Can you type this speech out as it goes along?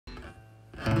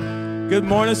Good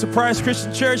morning, Surprise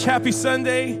Christian Church. Happy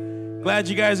Sunday. Glad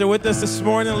you guys are with us this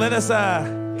morning. Let us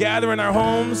gather in our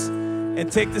homes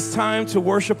and take this time to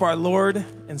worship our Lord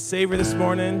and Savior this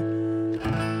morning.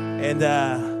 And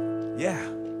yeah,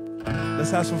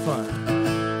 let's have some fun.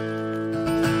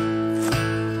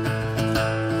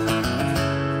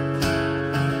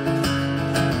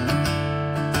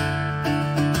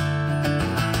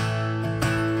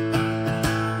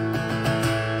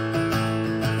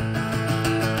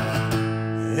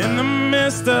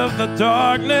 Of the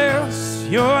darkness,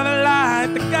 you're the light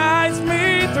that guides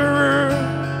me through.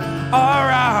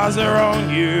 Our eyes are on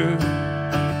you.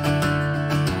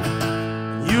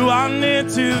 You are near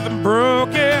to the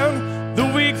broken, the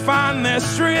weak find their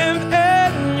strength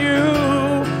in you.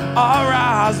 Our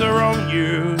eyes are on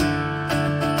you.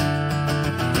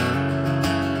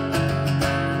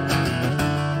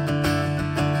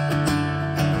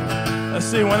 Let's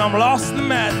see, when I'm lost in the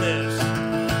madness,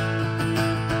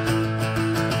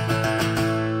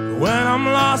 when I'm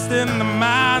lost in the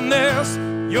madness,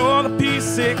 you're the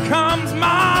peace that calms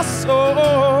my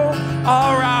soul.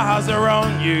 Our eyes are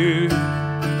on you.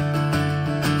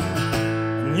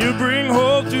 You bring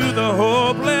hope to the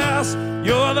hopeless.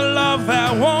 You're the love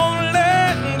that won't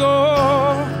let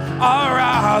go. Our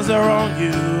eyes are on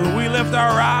you. We lift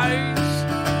our eyes,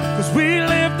 'cause we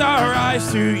lift our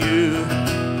eyes to you.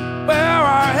 Where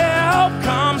our help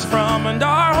comes from and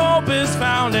our hope is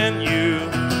found in you.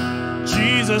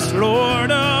 Jesus,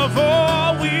 Lord of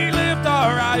all, we lift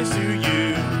our eyes to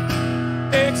you.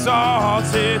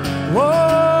 Exalted one,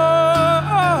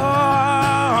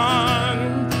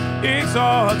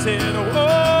 exalted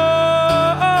one.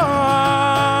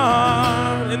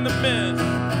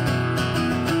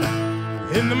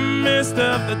 In the midst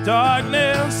of the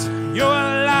darkness, you're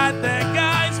a light that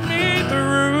guides me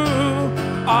through.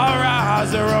 Our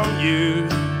eyes are on you.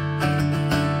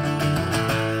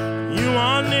 You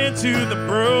are near to the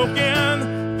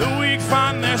broken, the weak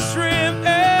find their strength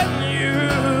in you.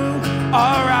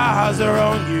 Our eyes are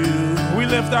on you. We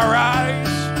lift our eyes,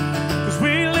 'cause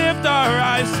we lift our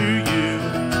eyes to you.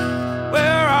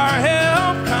 Where our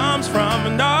help comes from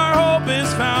and our hope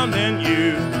is found in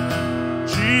you.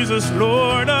 Jesus,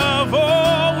 Lord of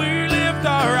all, we lift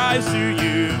our eyes to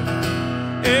you.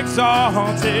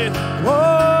 Exalted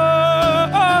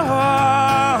one,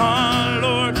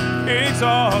 Lord,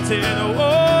 exalted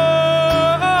one.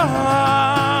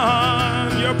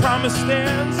 Your promise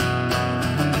stands.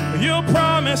 Your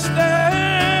promise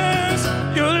stands.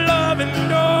 Your love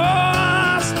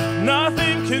endures.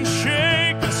 Nothing can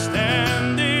shake us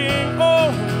standing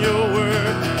on your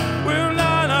word. We're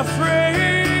not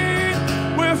afraid.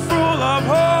 We're full of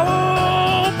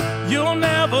hope. You'll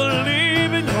never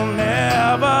leave and you'll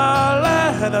never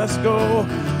let us go.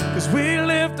 'Cause we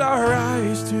lift our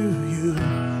eyes to you.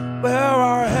 Where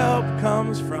our help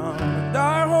comes from and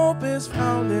our hope is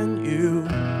found in you.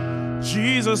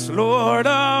 Jesus, Lord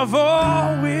of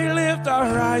all, we lift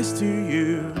our eyes to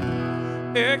you.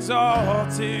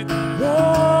 Exalted one,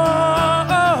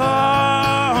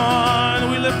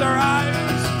 we lift our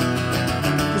eyes,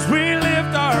 'cause we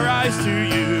lift our eyes to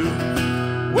you.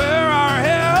 Where our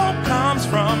help comes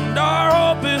from and our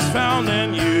hope is found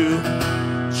in you.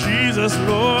 Jesus,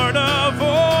 Lord of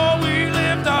all, we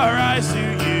lift our eyes to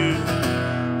you.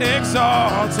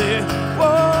 Exalted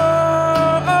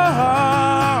one,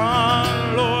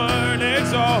 Lord,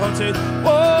 exalted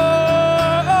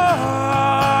one.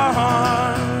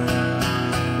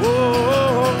 Oh,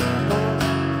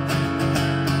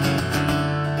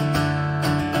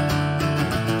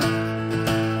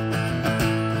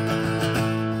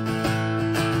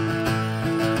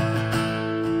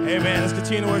 amen. Let's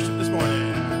continue to worship this morning.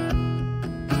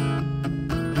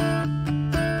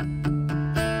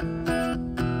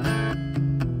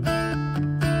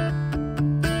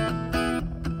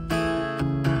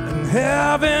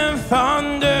 Heaven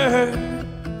thundered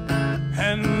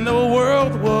and the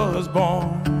world was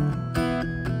born.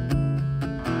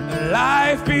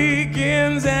 Life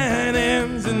begins and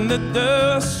ends in the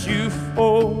dust you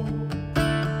fall.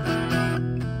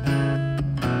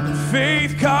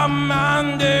 Faith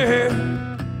commanded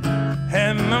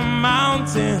and the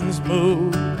mountains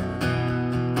move.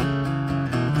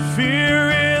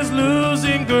 Fear is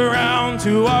losing ground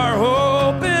to our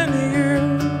hope in you.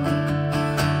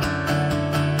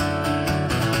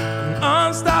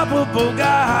 Unstoppable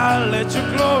God, let your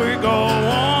glory go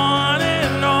on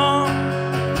and on.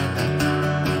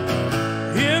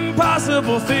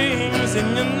 Impossible things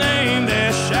in your name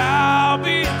there shall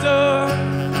be done.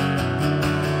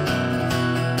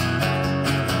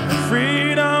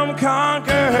 Freedom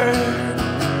conquered,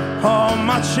 all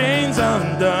my chains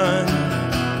undone.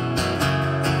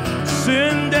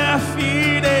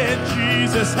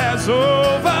 Jesus has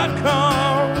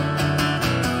overcome.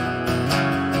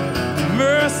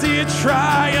 Mercy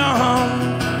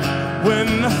triumphed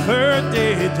when the third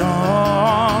day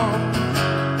dawned.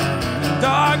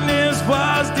 Darkness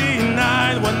was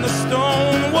denied when the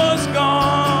stone was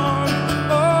gone.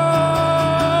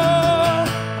 Oh,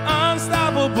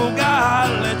 unstoppable God,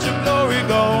 let your glory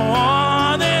go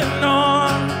on and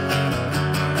on.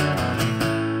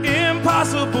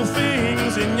 Impossible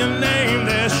things in your name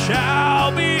there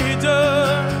shall be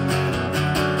done.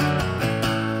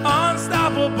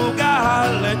 Unstoppable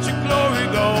God, let your glory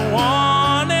go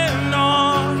on and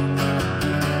on.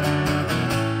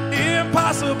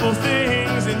 Impossible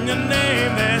things in your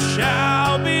name there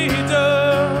shall be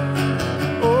done.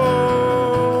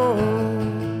 Oh,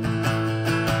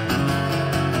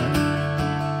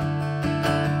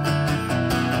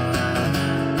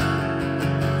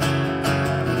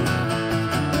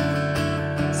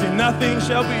 see, nothing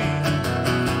shall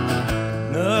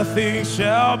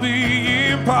be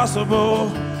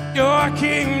impossible. Your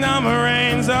kingdom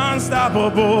reigns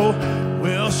unstoppable.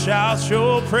 We'll shout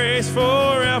your praise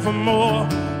forevermore.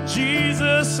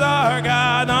 Jesus our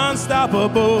God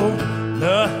unstoppable.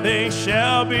 Nothing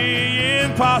shall be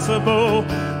impossible.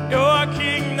 Your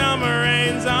kingdom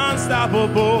reigns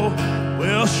unstoppable.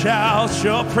 We'll shout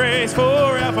your praise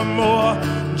forevermore.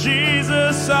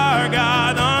 Jesus our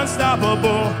God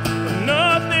unstoppable.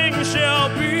 Nothing shall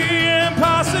be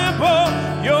impossible.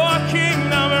 Your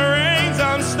kingdom reigns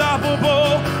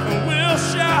unstoppable. And we'll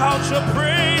shout your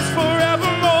praise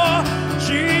forevermore.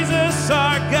 Jesus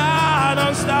our God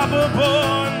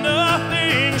unstoppable.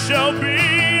 Nothing shall be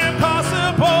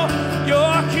impossible.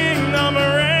 Your kingdom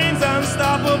reigns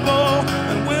unstoppable.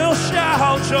 And we'll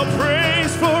shout your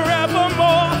praise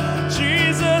forevermore.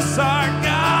 Jesus our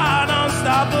God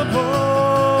unstoppable.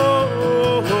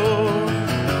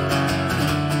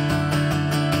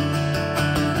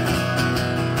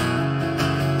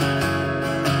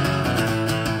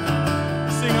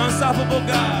 Unstoppable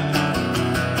God,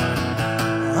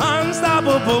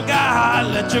 unstoppable God,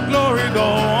 let your glory go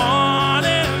on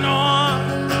and on.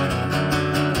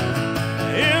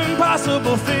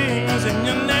 Impossible things in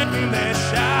your name there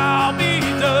shall be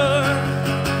done.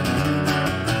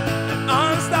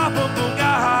 Unstoppable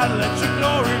God, let your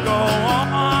glory go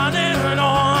on and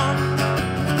on.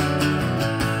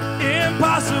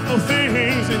 Impossible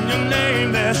things in your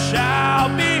name there shall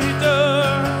be done.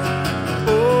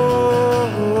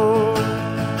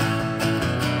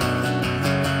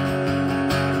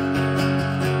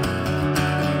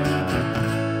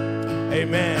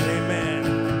 Amen, amen.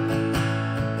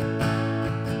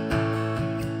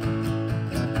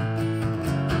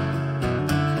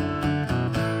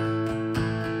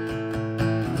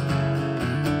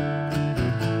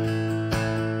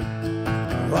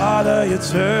 Father, you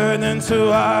turn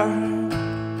into eyes,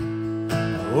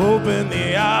 open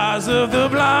the eyes of the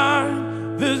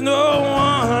blind. There's no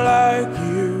one like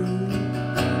you.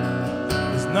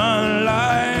 There's none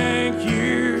like you.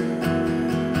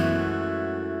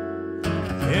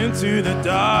 Into the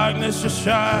darkness you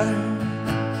shine,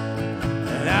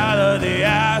 and out of the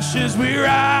ashes we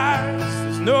rise.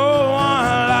 There's no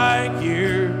one like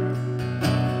you.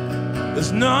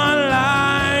 There's none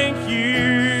like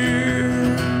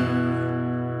you.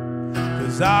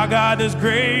 'Cause our God is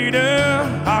greater,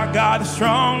 our God is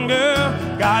stronger.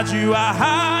 God, you are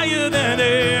higher than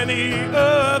any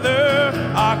other.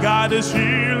 Our God is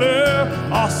healer,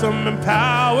 awesome in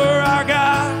power. Our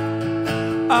God,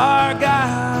 our God,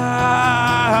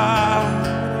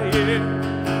 yeah.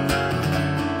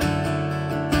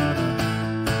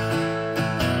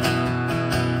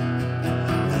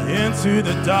 Into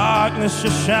the darkness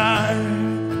you shine,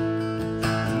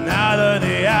 and out of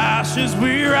the ashes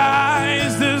we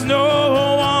rise. There's no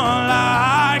one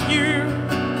like you.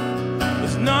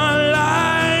 There's none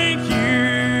like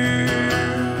you.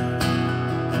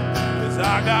 'Cause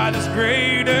our God is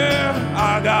greater,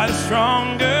 our God is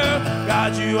stronger.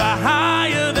 God, you are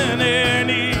higher than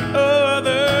any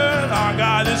other. Our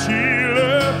God is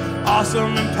healer,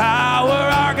 awesome in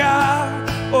power. Our God,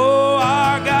 oh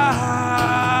our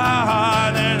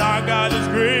God, and our God is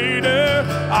greater,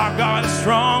 our God is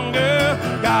stronger.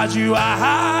 God, you are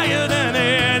higher than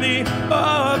any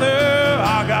other.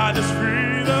 Our God is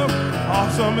freedom,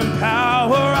 awesome in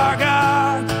power. Our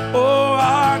God, oh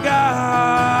our God.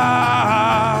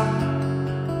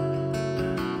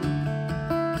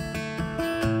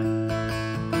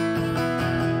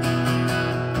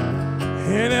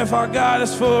 And if our God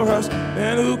is for us,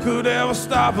 then who could ever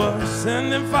stop us?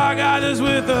 And if our God is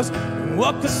with us, then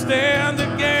what could stand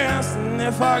against? And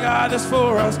And if our God is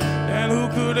for us, then who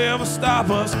could ever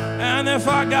stop us? And if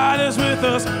our God is with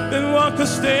us, then what could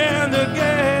stand against?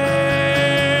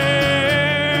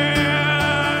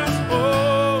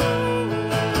 Oh,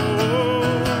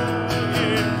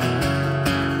 yeah.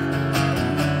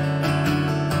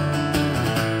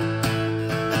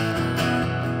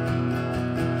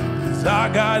 'Cause our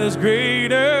God is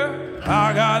greater,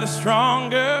 our God is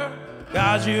stronger.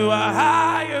 God, you are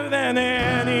higher than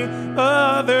any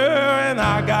other, and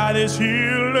our God is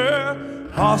healer,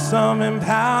 awesome in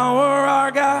power, our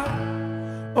God,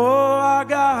 oh, our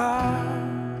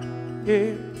God,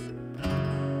 yeah.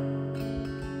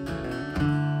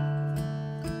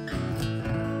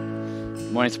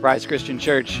 Good morning, Surprise Christian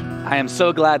Church. I am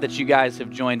so glad that you guys have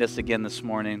joined us again this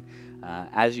morning.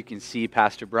 As you can see,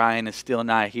 Pastor Brian is still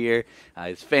not here.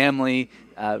 His family,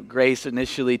 Grace,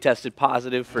 initially tested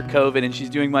positive for COVID, and she's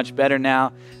doing much better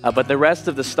now. But the rest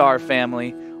of the Star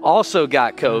family also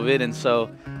got COVID, and so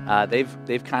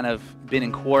they've kind of been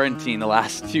in quarantine the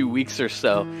last 2 weeks or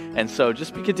so. And so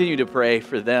just continue to pray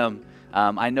for them.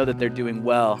 I know that they're doing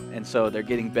well, and so they're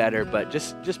getting better. But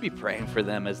just be praying for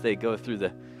them as they go through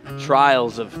the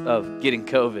trials of getting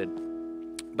COVID.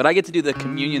 But I get to do the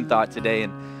communion thought today,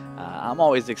 and I'm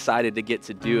always excited to get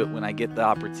to do it when I get the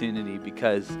opportunity,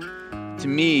 because to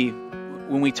me,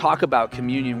 when we talk about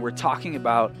communion, we're talking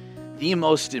about the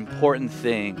most important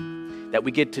thing that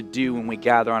we get to do when we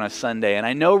gather on a Sunday. And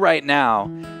I know right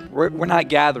now, we're not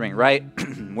gathering, right?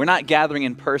 We're not gathering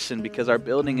in person because our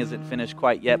building isn't finished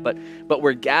quite yet, but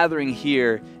we're gathering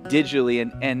here digitally.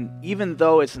 And even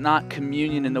though it's not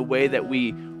communion in the way that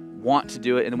we want to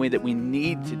do it, in the way that we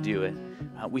need to do it,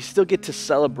 we still get to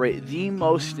celebrate the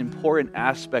most important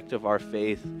aspect of our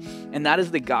faith, and that is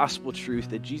the gospel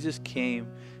truth that Jesus came,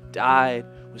 died,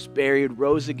 was buried,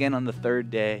 rose again on the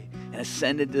third day, and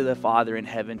ascended to the Father in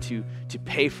heaven to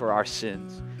pay for our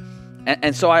sins.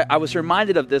 And so I was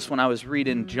reminded of this when I was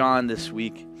reading John this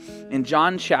week. In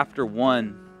John chapter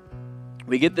 1,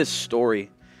 we get this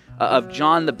story of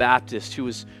John the Baptist, who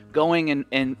was going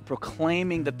and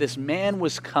proclaiming that this man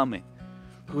was coming,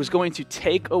 who was going to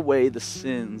take away the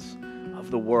sins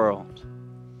of the world.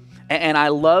 And I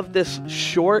love this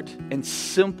short and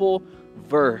simple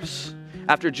verse.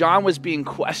 After John was being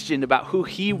questioned about who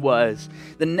he was,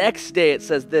 the next day it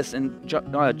says this in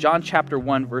John chapter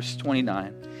 1, verse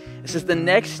 29. It says, the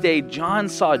next day John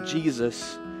saw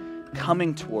Jesus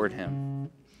coming toward him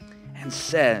and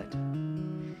said,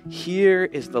 "Here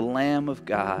is the Lamb of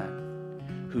God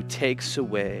who takes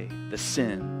away the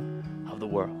sin of the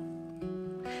world.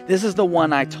 This is the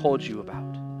one I told you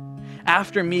about.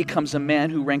 After me comes a man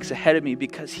who ranks ahead of me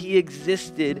because he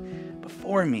existed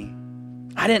before me.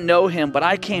 I didn't know him, but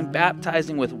I came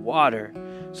baptizing with water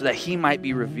so that he might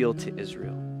be revealed to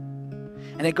Israel."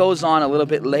 And it goes on a little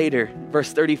bit later,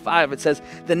 verse 35, it says,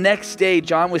 the next day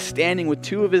John was standing with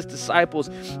two of his disciples.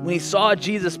 When he saw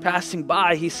Jesus passing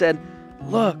by, he said,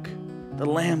 "Look, the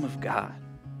Lamb of God."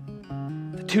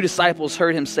 The two disciples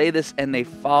heard him say this, and they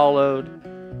followed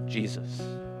Jesus.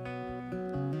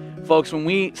 Folks, when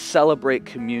we celebrate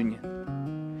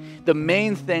communion, the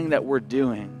main thing that we're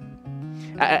doing,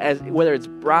 whether it's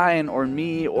Brian or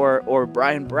me or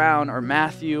Brian Brown or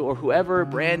Matthew or whoever,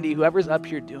 Brandy, whoever's up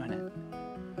here doing it,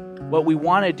 what we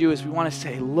want to do is we want to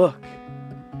say, look,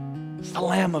 it's the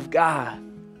Lamb of God.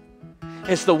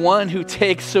 It's the one who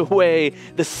takes away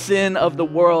the sin of the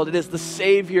world. It is the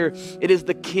Savior. It is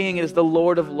the King. It is the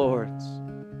Lord of Lords.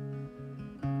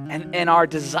 And our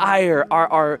desire,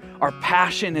 our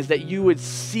passion is that you would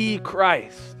see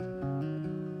Christ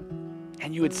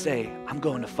and you would say, I'm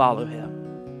going to follow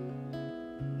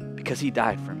him because he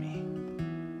died for me.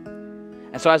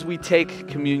 And so as we take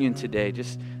communion today,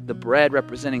 just the bread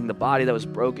representing the body that was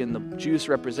broken, the juice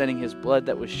representing his blood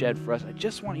that was shed for us, I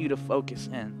just want you to focus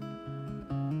in.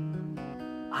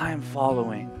 I am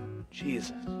following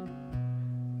Jesus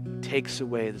who takes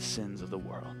away the sins of the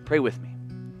world. Pray with me.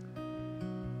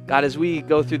 God, as we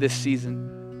go through this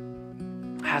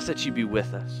season, I ask that you be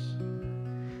with us.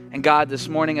 And God, this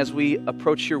morning as we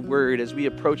approach your word, as we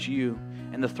approach you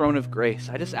and the throne of grace,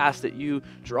 I just ask that you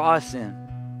draw us in.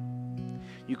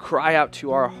 You cry out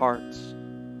to our hearts.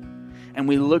 And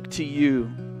we look to you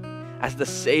as the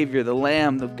Savior, the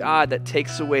Lamb of God that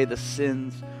takes away the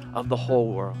sins of the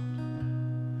whole world.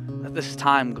 Let this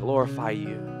time glorify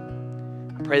you.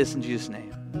 I pray this in Jesus'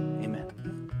 name. Amen.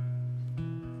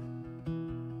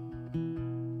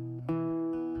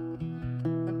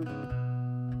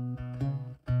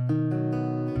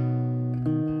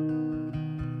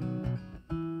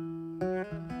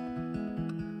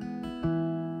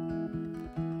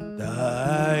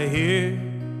 I hear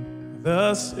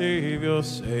the Savior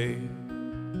say,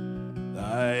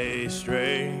 thy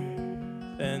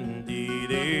strength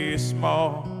indeed is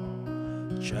small.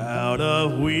 Child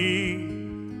of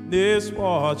weakness,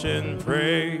 watch and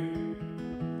pray.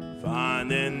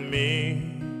 Find in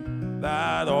me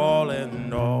that all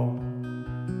and all.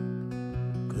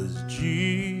 'Cause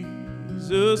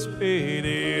Jesus paid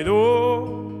it all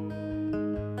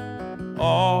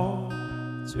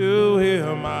to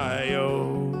him I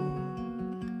owe.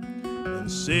 And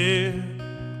sin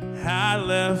had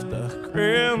left a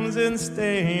crimson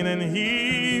stain, and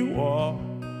he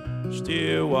washed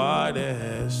it white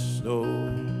as snow.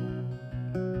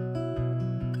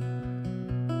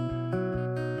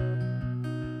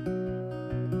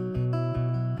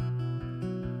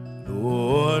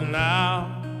 Lord,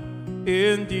 now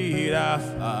indeed I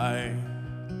find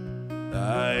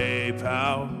thy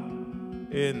power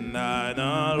in thine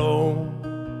alone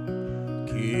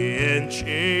can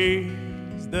change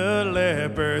the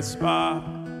leopard's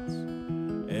spots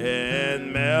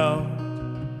and melt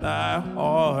thy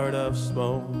heart of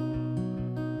stone.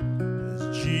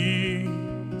 'Cause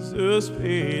Jesus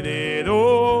paid it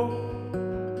all,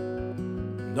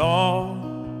 and all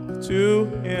to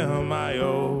him I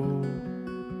owe.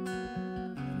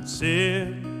 And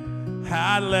sin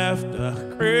had left a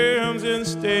crimson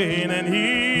stain, and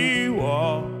he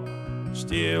washed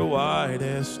it white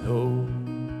as snow.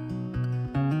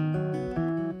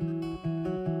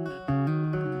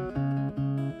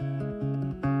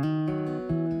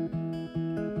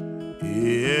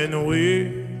 And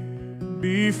we're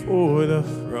before the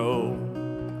throne,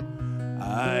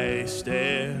 I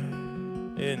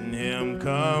stand in him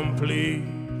complete.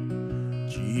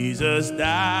 Jesus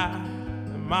died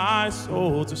my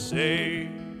soul to save.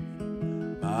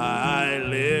 My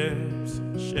lips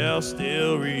shall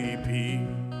still repeat,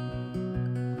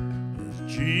 'cause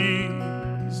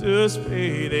Jesus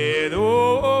paid it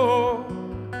all,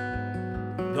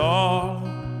 and all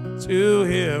to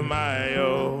him I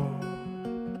owe.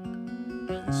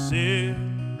 Sin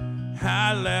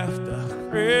had left a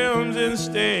crimson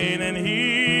stain, and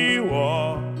he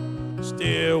washed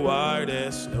it white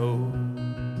as snow.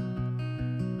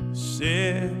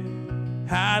 Sin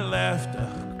had left a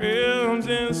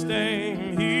crimson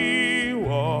stain, he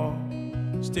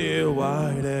washed it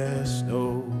white as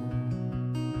snow.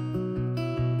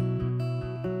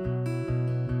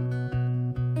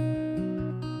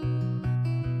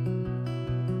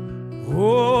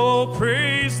 Oh,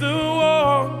 praise the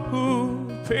one who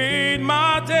paid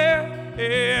my debt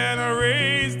and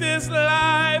raised this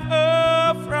life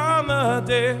up from the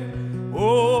dead.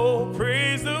 Oh,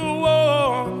 praise the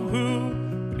one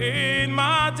who paid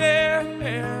my debt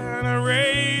and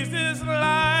raised this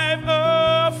life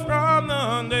up from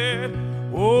the dead.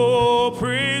 Oh,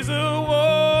 praise the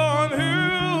one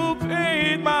who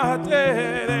paid my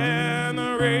debt and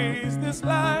raised this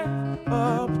life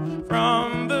up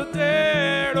from the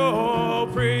dead. Oh,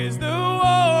 praise the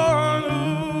one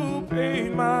who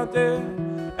paid my debt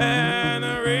and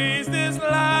raised this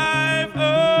life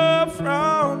up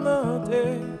from the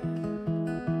dead.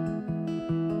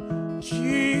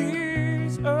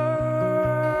 Jesus,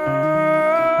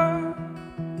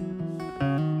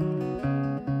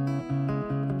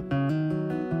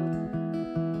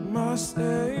 my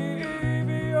Savior.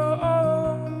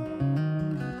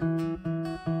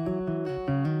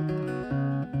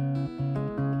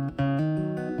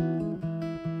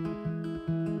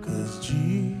 'Cause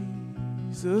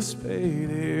Jesus paid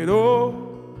it all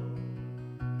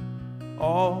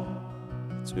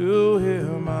to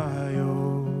him I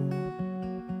owe.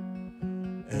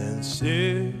 And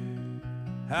sin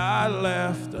had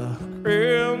left a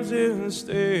crimson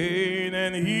stain,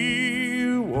 and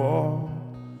he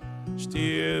washed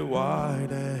it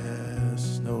white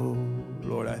as snow.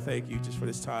 Lord, I thank you just for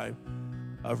this time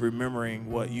of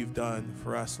remembering what you've done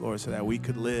for us, Lord, so that we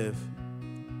could live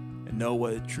and know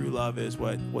what true love is,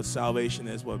 what salvation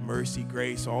is, what mercy,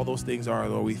 grace, all those things are,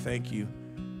 Lord. We thank you,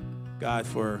 God,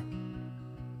 for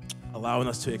allowing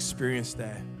us to experience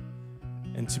that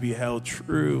and to be held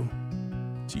true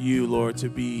to you, Lord, to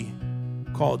be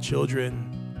called children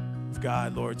of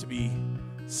God, Lord, to be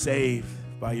saved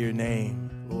by your name,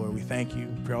 Lord. We thank you.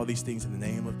 We pray all these things in the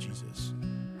name of Jesus.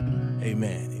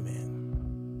 Amen. Amen.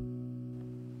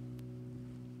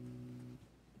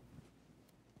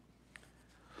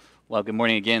 Well, good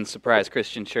morning again, Surprise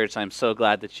Christian Church. I'm so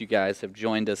glad that you guys have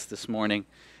joined us this morning.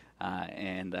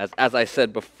 And as I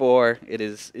said before, it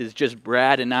is just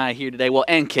Brad and I here today. Well,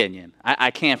 and Kenyon.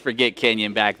 I can't forget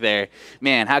Kenyon back there.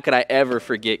 Man, how could I ever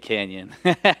forget Kenyon?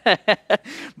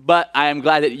 But I am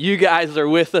glad that you guys are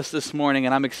with us this morning,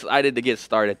 and I'm excited to get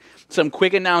started. Some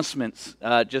quick announcements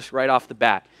just right off the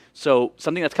bat. So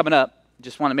something that's coming up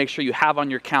just want to make sure you have on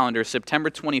your calendar, September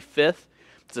 25th,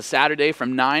 it's a Saturday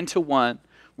from 9 to 1.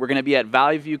 We're going to be at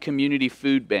Valley View Community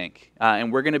Food Bank,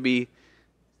 and we're going to be,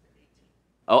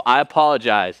 oh, I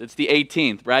apologize. It's the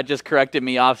 18th. Brad just corrected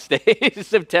me off stage.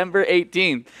 September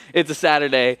 18th. It's a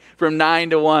Saturday from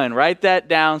 9 to 1. Write that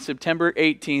down. September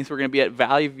 18th, we're going to be at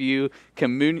Valley View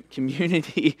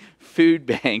Community Food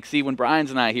Bank. See, when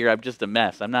Brian's not here, I'm just a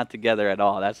mess. I'm not together at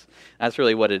all. That's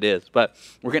really what it is. But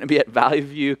we're going to be at Valley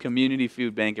View Community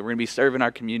Food Bank, and we're going to be serving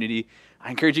our community.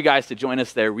 I encourage you guys to join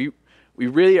us there. We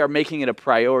really are making it a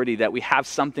priority that we have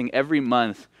something every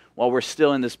month while we're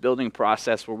still in this building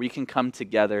process where we can come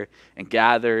together and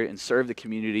gather and serve the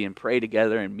community and pray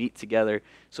together and meet together.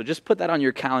 So just put that on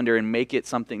your calendar and make it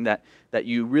something that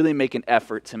you really make an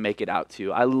effort to make it out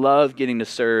to. I love getting to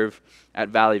serve at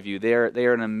Valley View. They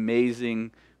are an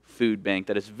amazing food bank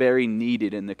that is very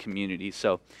needed in the community.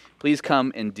 So please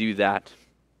come and do that.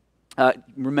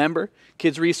 Remember,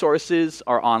 kids' resources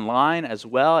are online as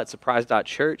well at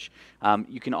surprise.church.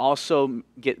 You can also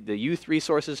get the youth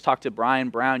resources. Talk to Brian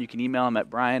Brown. You can email him at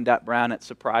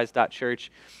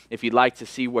brian.brown@surprise.church. If you'd like to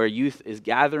see where youth is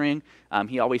gathering,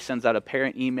 he always sends out a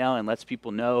parent email and lets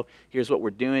people know, here's what we're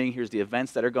doing, here's the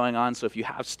events that are going on. So if you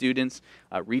have students,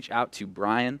 reach out to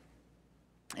Brian.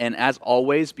 And as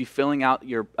always, be filling out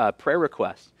your prayer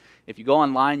requests. If you go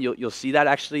online, you'll see that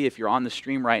actually. If you're on the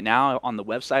stream right now, on the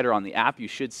website or on the app, you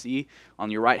should see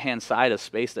on your right-hand side a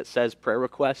space that says prayer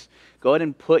requests. Go ahead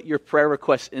and put your prayer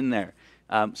requests in there.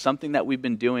 Something that we've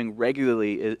been doing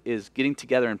regularly is getting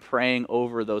together and praying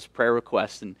over those prayer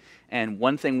requests. And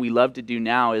one thing we love to do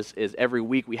now is every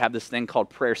week we have this thing called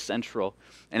Prayer Central.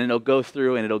 And it'll go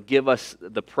through and it'll give us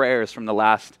the prayers from the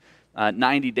last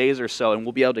 90 days or so. And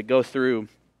we'll be able to go through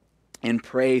and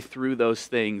pray through those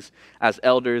things as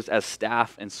elders, as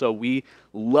staff. And so we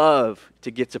love to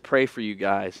get to pray for you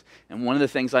guys. And one of the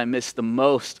things I miss the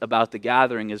most about the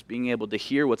gathering is being able to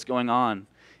hear what's going on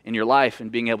in your life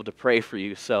and being able to pray for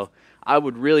you. So I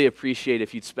would really appreciate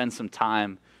if you'd spend some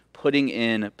time putting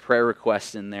in prayer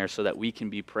requests in there so that we can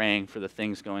be praying for the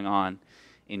things going on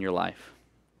in your life.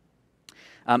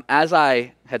 As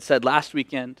I had said last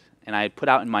weekend, and I put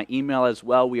out in my email as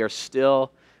well, we are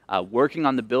still working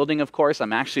on the building, of course.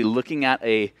 I'm actually looking at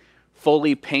a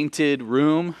fully painted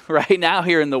room right now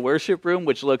here in the worship room,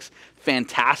 which looks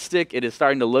fantastic. It is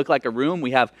starting to look like a room.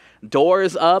 We have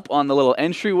doors up on the little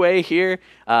entryway here.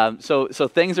 So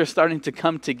things are starting to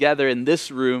come together in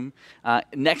this room.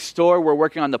 Next door, we're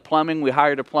working on the plumbing. We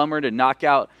hired a plumber to knock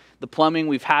out the plumbing.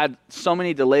 We've had so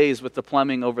many delays with the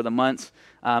plumbing over the months.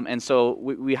 And so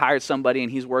we hired somebody,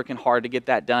 and he's working hard to get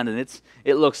that done, and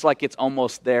it looks like it's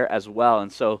almost there as well.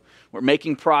 And so we're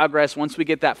making progress. Once we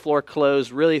get that floor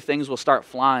closed, really things will start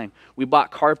flying. We bought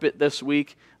carpet this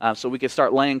week so we could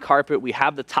start laying carpet. We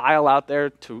have the tile out there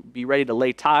to be ready to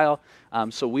lay tile.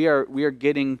 So we are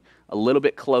getting a little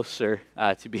bit closer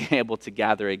to being able to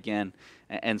gather again.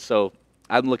 And so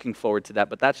I'm looking forward to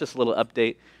that. But that's just a little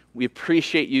update. We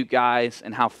appreciate you guys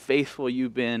and how faithful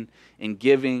you've been in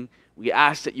giving. We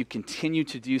ask that you continue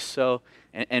to do so.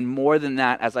 And more than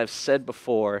that, as I've said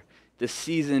before, this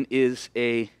season is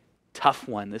a tough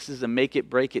one. This is a make it,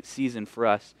 break it season for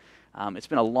us. It's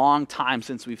been a long time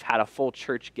since we've had a full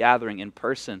church gathering in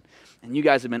person. And you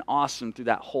guys have been awesome through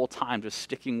that whole time, just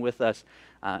sticking with us.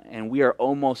 And we are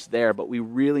almost there, but we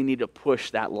really need to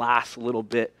push that last little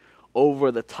bit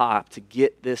over the top to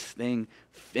get this thing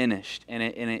finished. And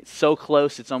it's so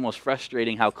close, it's almost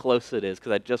frustrating how close it is,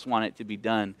 because I just want it to be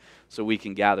done so we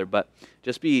can gather. But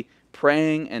just be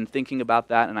praying and thinking about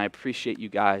that, and I appreciate you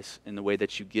guys in the way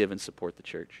that you give and support the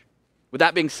church. With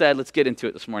that being said, let's get into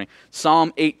it this morning.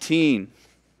 Psalm 18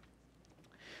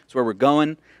 is where we're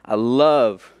going. I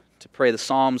love to pray the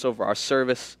Psalms over our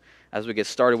service as we get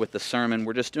started with the sermon.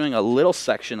 We're just doing a little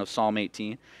section of Psalm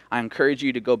 18. I encourage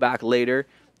you to go back later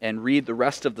and read the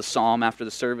rest of the psalm after the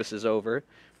service is over,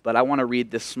 but I want to read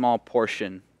this small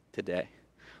portion today.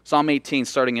 Psalm 18,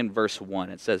 starting in verse 1,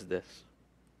 it says this: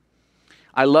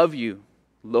 I love you,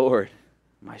 Lord,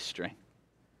 my strength.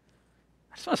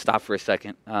 I just want to stop for a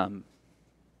second. I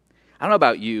don't know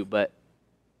about you, but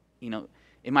in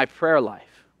my prayer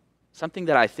life, something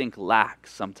that I think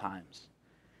lacks sometimes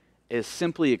is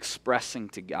simply expressing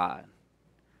to God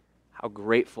how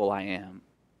grateful I am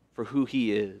for who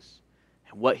He is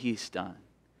and what He's done,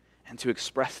 and to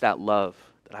express that love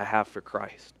that I have for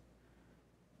Christ.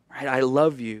 Right? I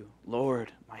love you,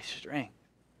 Lord, my strength.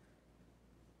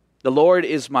 The Lord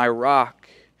is my rock,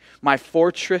 my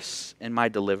fortress, and my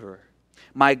deliverer.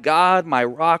 My God, my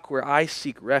rock where I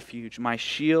seek refuge, my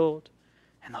shield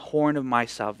and the horn of my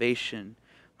salvation,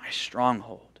 my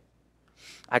stronghold.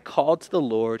 I called to the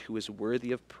Lord who is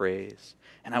worthy of praise,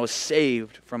 and I was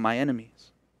saved from my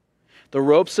enemies. The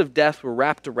ropes of death were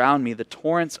wrapped around me. The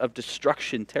torrents of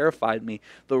destruction terrified me.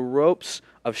 The ropes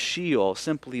of Sheol,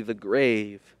 simply the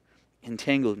grave,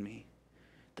 entangled me.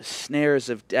 The snares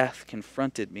of death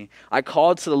confronted me. I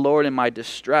called to the Lord in my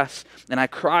distress, and I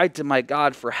cried to my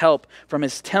God for help. From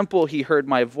his temple he heard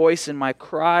my voice, and my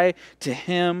cry to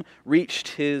him reached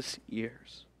his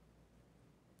ears.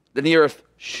 Then the earth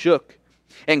shook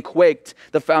and quaked.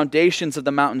 The foundations of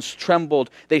the mountains trembled.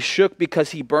 They shook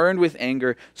because he burned with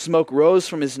anger. Smoke rose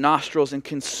from his nostrils, and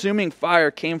consuming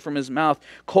fire came from his mouth.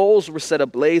 Coals were set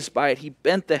ablaze by it. He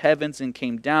bent the heavens and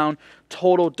came down.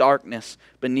 Total darkness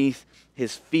beneath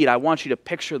his feet. I want you to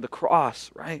picture the cross,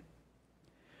 right?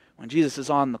 When Jesus is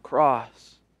on the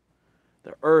cross,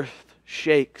 the earth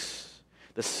shakes,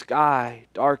 the sky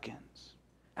darkens.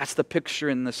 That's the picture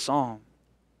in this psalm.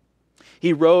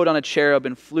 He rode on a cherub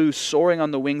and flew, soaring on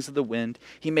the wings of the wind.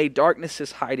 He made darkness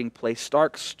his hiding place,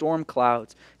 dark storm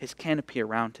clouds his canopy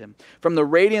around him. From the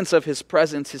radiance of his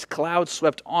presence, his clouds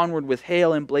swept onward with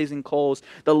hail and blazing coals.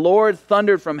 The Lord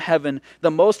thundered from heaven. The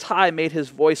Most High made his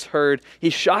voice heard. He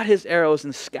shot his arrows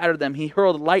and scattered them. He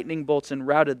hurled lightning bolts and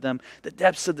routed them. The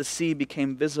depths of the sea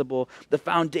became visible. The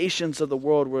foundations of the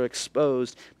world were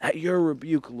exposed. At your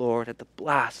rebuke, Lord, at the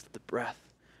blast of the breath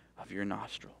of your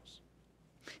nostrils.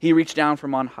 He reached down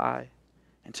from on high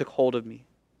and took hold of me.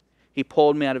 He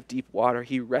pulled me out of deep water.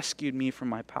 He rescued me from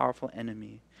my powerful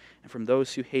enemy and from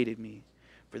those who hated me,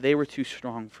 for they were too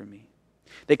strong for me.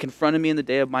 They confronted me in the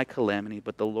day of my calamity,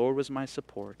 but the Lord was my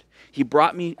support. He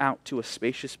brought me out to a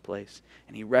spacious place,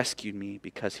 and he rescued me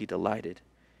because he delighted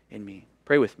in me.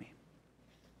 Pray with me.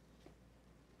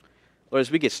 Lord,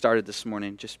 as we get started this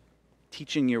morning, just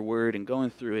teaching your word and going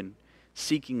through and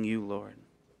seeking you, Lord,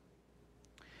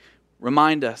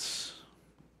 remind us,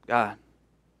 God,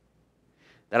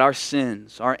 that our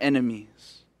sins, our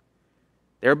enemies,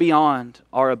 they're beyond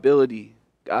our ability,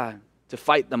 God, to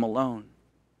fight them alone.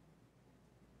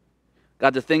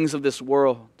 God, the things of this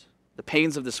world, the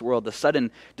pains of this world, the sudden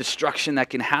destruction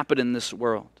that can happen in this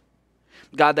world,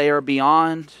 God, they are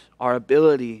beyond our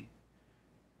ability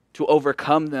to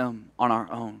overcome them on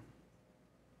our own.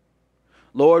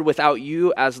 Lord, without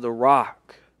you as the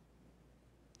rock,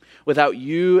 without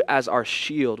you as our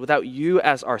shield, without you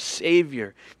as our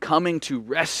Savior coming to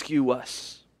rescue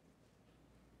us,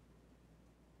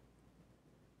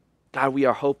 God, we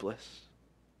are hopeless.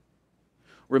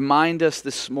 Remind us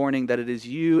this morning that it is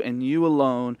you and you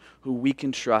alone who we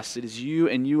can trust. It is you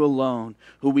and you alone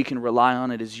who we can rely on.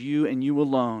 It is you and you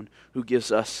alone who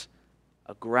gives us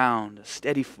a ground, a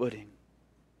steady footing.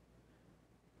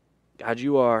 God,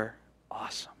 you are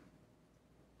awesome.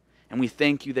 And we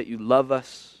thank you that you love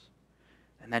us,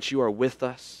 and that you are with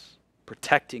us,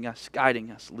 protecting us, guiding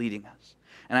us, leading us.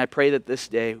 And I pray that this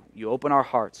day you open our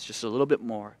hearts just a little bit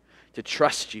more to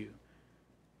trust you.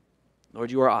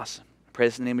 Lord, you are awesome. I pray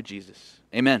this in the name of Jesus.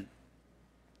 Amen.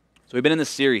 So we've been in this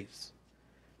series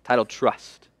titled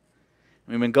Trust.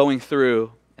 And we've been going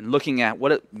through and looking at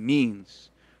what it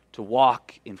means to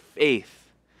walk in faith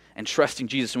and trusting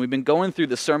Jesus. And we've been going through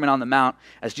the Sermon on the Mount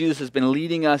as Jesus has been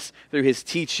leading us through his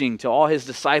teaching to all his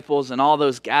disciples and all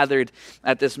those gathered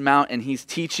at this mount. And he's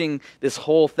teaching this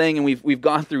whole thing. And we've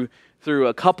gone through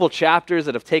a couple chapters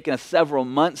that have taken us several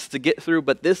months to get through.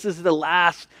 But this is the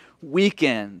last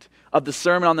weekend of the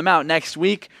Sermon on the Mount. Next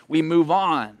week, we move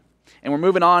on. And we're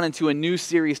moving on into a new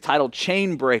series titled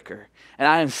Chain Breaker. And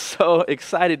I am so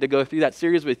excited to go through that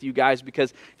series with you guys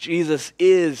because Jesus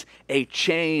is a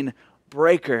chain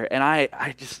breaker, and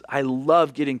I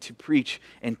love getting to preach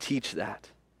and teach that.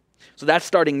 So that's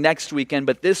starting next weekend,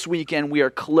 but this weekend we are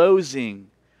closing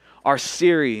our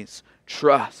series,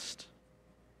 Trust.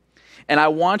 And I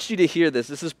want you to hear this.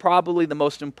 This is probably the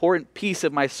most important piece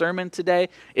of my sermon today.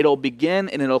 It'll begin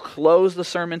and it'll close the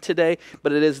sermon today,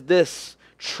 but it is this: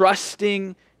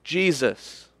 trusting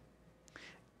Jesus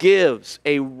gives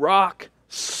a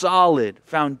rock-solid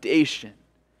foundation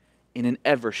in an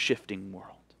ever-shifting world.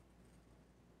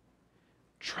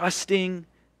 Trusting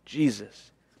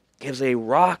Jesus gives a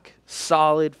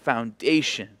rock-solid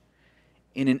foundation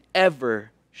in an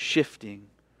ever-shifting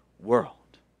world.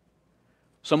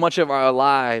 So much of our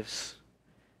lives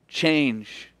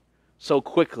change so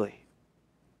quickly.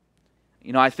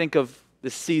 You know, I think of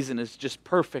this season as just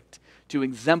perfect to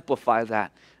exemplify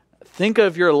that. think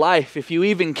of your life if you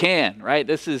even can, right?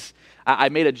 I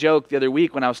made a joke the other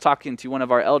week when I was talking to one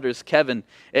of our elders, Kevin.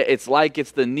 It's like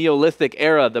it's the Neolithic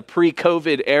era, the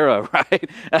pre-COVID era, right?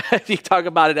 You talk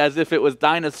about it as if it was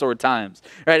dinosaur times,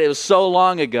 right? It was so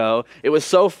long ago. It was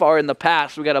so far in the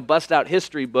past. We got to bust out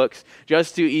history books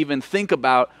just to even think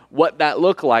about what that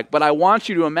looked like. But I want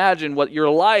you to imagine what your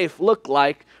life looked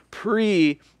like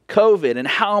pre-COVID and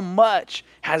how much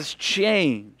has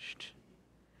changed.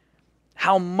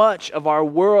 How much of our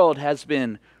world has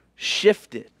been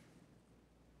shifted.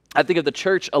 I think of the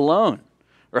church alone,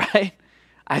 right?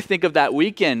 I think of that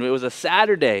weekend. It was a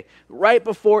Saturday right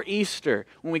before Easter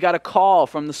when we got a call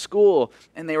from the school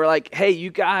and they were like, hey, you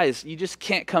guys, you just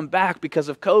can't come back because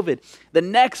of COVID. The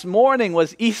next morning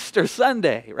was Easter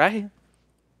Sunday, right?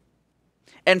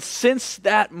 And since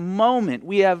that moment,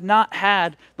 we have not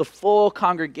had the full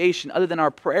congregation other than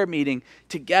our prayer meeting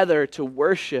together to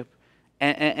worship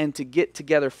and to get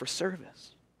together for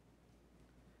service.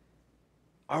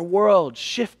 Our world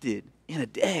shifted in a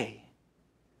day,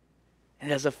 and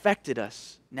it has affected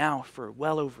us now for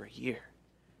well over a year.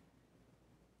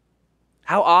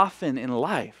 How often in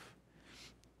life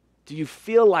do you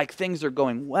feel like things are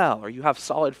going well, or you have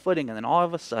solid footing, and then all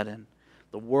of a sudden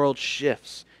the world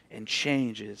shifts and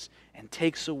changes and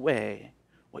takes away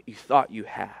what you thought you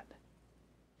had?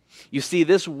 You see,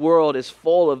 this world is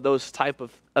full of those type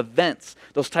of events,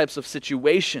 those types of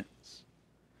situations.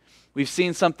 We've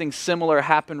seen something similar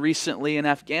happen recently in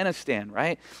Afghanistan,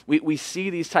 right? We see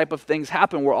these type of things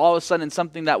happen where all of a sudden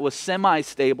something that was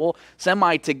semi-stable,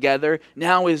 semi-together,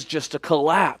 now is just a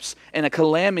collapse and a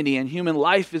calamity, and human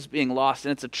life is being lost,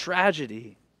 and it's a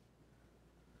tragedy.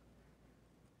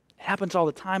 It happens all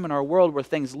the time in our world where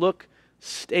things look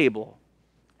stable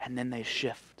and then they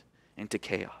shift into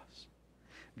chaos.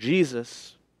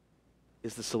 Jesus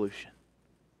is the solution.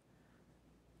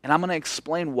 And I'm going to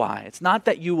explain why. It's not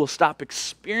that you will stop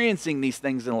experiencing these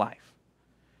things in life.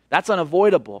 That's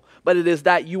unavoidable. But it is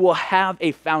that you will have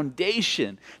a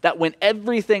foundation that when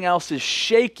everything else is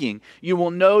shaking, you will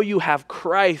know you have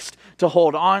Christ to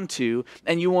hold on to,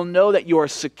 and you will know that you are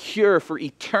secure for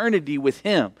eternity with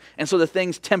Him. And so the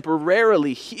things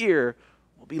temporarily here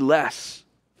will be less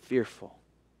fearful.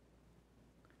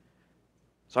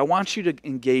 So I want you to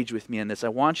engage with me in this. I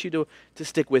want you to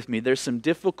stick with me. There's some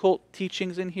difficult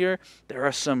teachings in here. There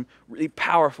are some really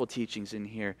powerful teachings in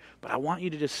here. But I want you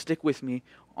to just stick with me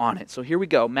on it. So here we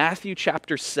go. Matthew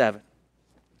chapter 7.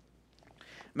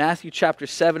 Matthew chapter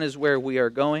 7 is where we are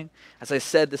going. As I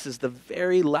said, this is the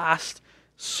very last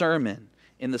sermon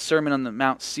in the Sermon on the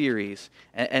Mount series.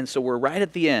 And so we're right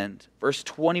at the end, verse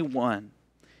 21.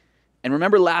 And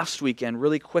remember last weekend,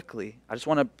 really quickly, I just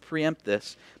want to preempt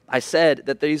this. I said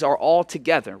that these are all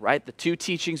together, right? The two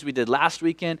teachings we did last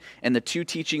weekend and the two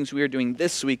teachings we are doing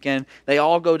this weekend, they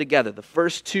all go together. The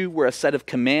first two were a set of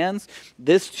commands.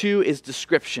 This two is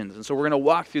descriptions. And so we're going to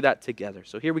walk through that together.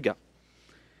 So here we go.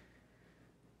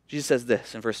 Jesus says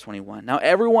this in verse 21. Now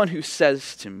everyone who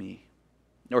says to me,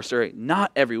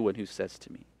 not everyone who says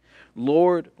to me,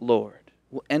 Lord, Lord,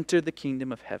 will enter the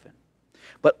kingdom of heaven,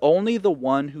 but only the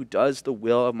one who does the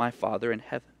will of my Father in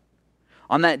heaven.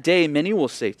 On that day, many will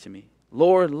say to me,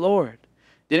 Lord, Lord,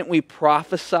 didn't we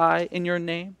prophesy in your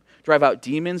name, drive out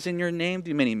demons in your name,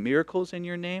 do many miracles in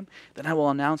your name? Then I will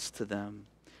announce to them,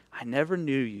 I never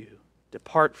knew you.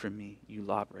 Depart from me, you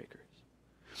lawbreakers.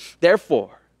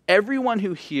 Therefore, everyone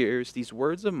who hears these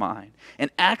words of mine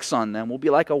and acts on them will be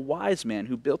like a wise man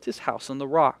who built his house on the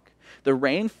rock. The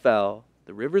rain fell,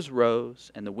 the rivers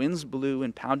rose, and the winds blew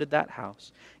and pounded that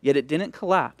house. Yet it didn't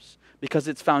collapse because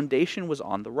its foundation was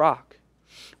on the rock.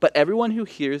 But everyone who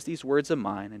hears these words of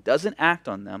mine and doesn't act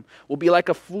on them will be like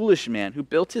a foolish man who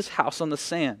built his house on the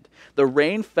sand. The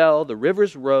rain fell, the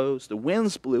rivers rose, the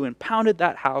winds blew and pounded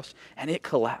that house, and it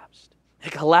collapsed.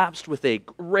 It collapsed with a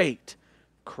great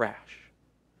crash.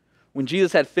 When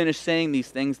Jesus had finished saying these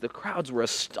things, the crowds were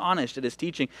astonished at his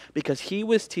teaching because he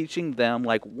was teaching them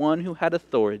like one who had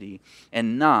authority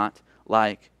and not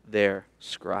like their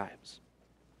scribes.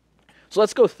 So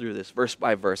let's go through this verse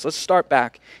by verse. Let's start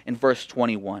back in verse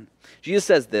 21. Jesus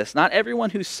says this, not everyone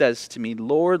who says to me,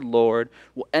 Lord, Lord,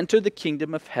 will enter the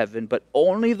kingdom of heaven, but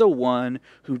only the one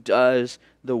who does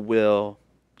the will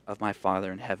of my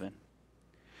Father in heaven.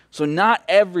 So not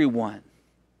everyone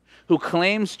who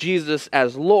claims Jesus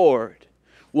as Lord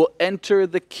will enter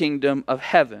the kingdom of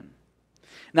heaven.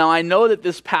 Now, I know that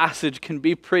this passage can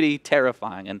be pretty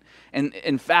terrifying. And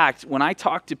in fact, when I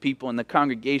talk to people in the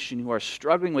congregation who are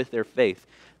struggling with their faith,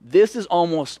 this is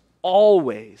almost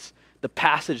always the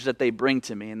passage that they bring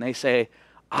to me. And they say,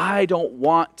 I don't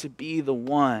want to be the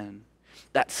one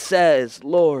that says,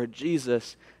 Lord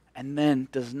Jesus, and then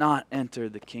does not enter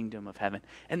the kingdom of heaven.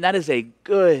 And that is a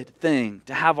good thing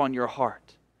to have on your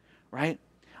heart, right?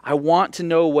 I want to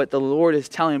know what the Lord is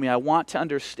telling me. I want to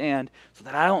understand so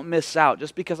that I don't miss out.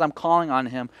 Just because I'm calling on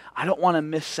him, I don't want to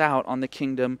miss out on the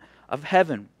kingdom of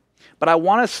heaven. But I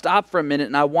want to stop for a minute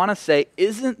and I want to say,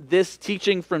 isn't this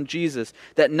teaching from Jesus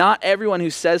that not everyone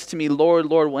who says to me, Lord,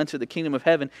 Lord, will enter the kingdom of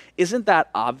heaven, isn't that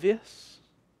obvious?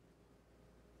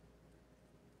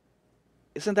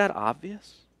 Isn't that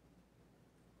obvious?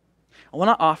 I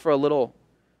want to offer a little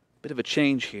bit of a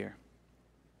change here.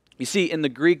 You see, in the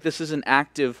Greek, this is an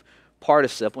active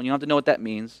participle, and you don't have to know what that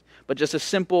means, but just a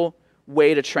simple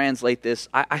way to translate this,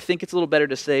 I think it's a little better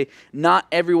to say, not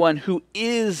everyone who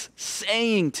is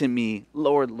saying to me,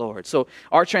 Lord, Lord. So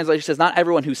our translation says, not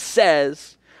everyone who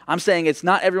says. I'm saying it's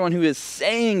not everyone who is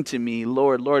saying to me,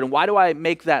 Lord, Lord. And why do I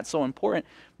make that so important?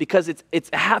 Because it's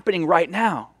happening right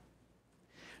now.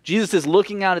 Jesus is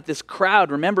looking out at this crowd.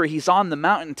 Remember, he's on the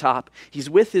mountaintop. He's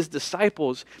with his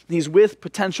disciples. He's with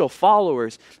potential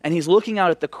followers. And he's looking out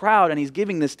at the crowd and he's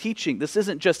giving this teaching. This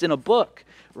isn't just in a book,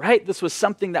 right? This was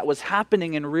something that was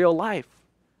happening in real life.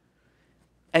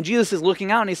 And Jesus is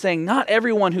looking out and he's saying, not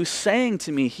everyone who's saying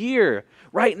to me here,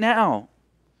 right now,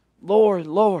 Lord,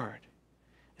 Lord,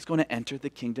 is going to enter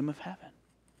the kingdom of heaven.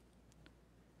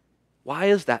 Why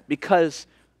is that? Because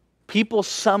people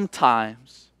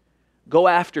sometimes go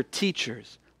after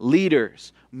teachers,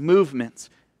 leaders, movements,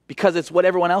 because it's what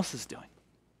everyone else is doing.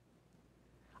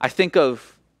 I think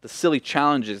of the silly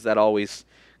challenges that always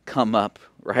come up,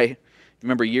 right?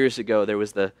 Remember years ago there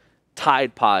was the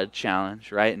Tide Pod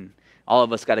challenge, right? And all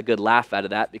of us got a good laugh out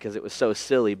of that because it was so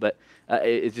silly, but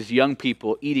it's just young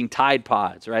people eating Tide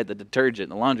Pods, right? The detergent,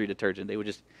 the laundry detergent. They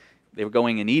were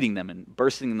going and eating them and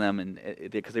bursting them and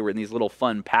because they were in these little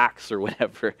fun packs or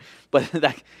whatever.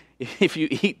 But if you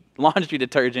eat laundry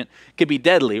detergent, it could be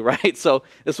deadly, right? So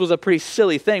this was a pretty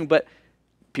silly thing, but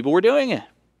people were doing it.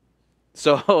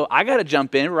 So I got to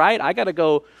jump in, right? I got to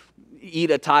go eat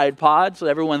a Tide Pod so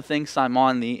everyone thinks I'm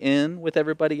on the in with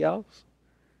everybody else.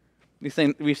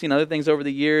 We've seen other things over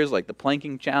the years like the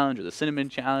planking challenge or the cinnamon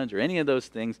challenge or any of those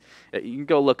things. You can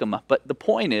go look them up. But the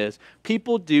point is,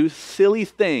 people do silly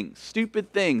things,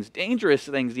 stupid things, dangerous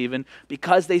things even,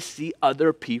 because they see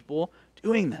other people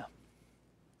doing them.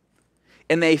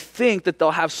 And they think that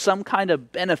they'll have some kind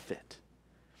of benefit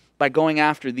by going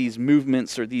after these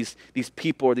movements or these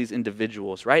people or these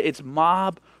individuals, right? It's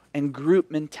mob and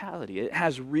group mentality. It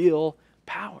has real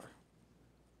power.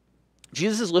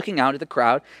 Jesus is looking out at the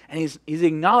crowd and he's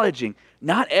acknowledging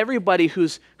not everybody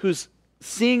who's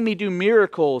seeing me do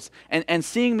miracles and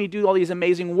seeing me do all these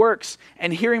amazing works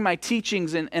and hearing my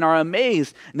teachings and are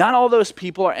amazed. Not all those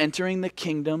people are entering the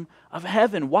kingdom of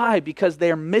heaven. Why? Because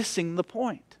they're missing the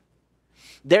point.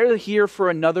 They're here for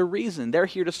another reason. They're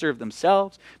here to serve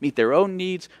themselves, meet their own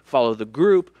needs, follow the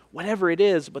group, whatever it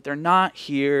is, but they're not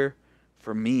here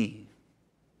for me.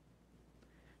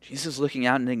 Jesus is looking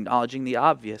out and acknowledging the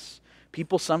obvious.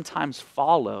 People sometimes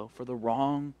follow for the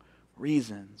wrong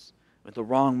reasons, with the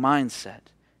wrong mindset,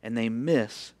 and they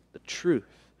miss the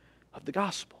truth of the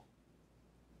gospel.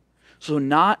 So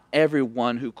not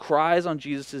everyone who cries on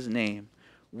Jesus' name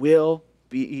will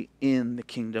be in the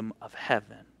kingdom of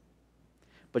heaven.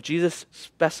 But Jesus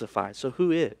specifies, so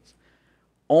who is?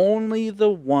 Only the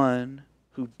one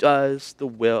who does the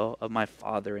will of my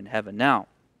Father in heaven. Now,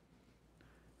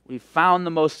 we found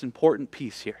the most important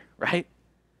piece here, right?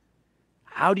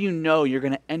 How do you know you're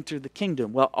going to enter the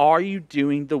kingdom? Well, are you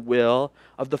doing the will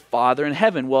of the Father in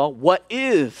heaven? Well, what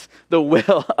is the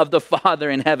will of the Father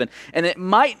in heaven? And it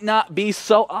might not be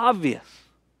so obvious.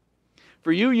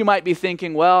 For you, you might be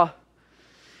thinking, well,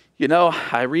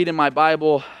 I read in my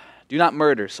Bible, do not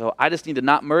murder. So I just need to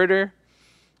not murder.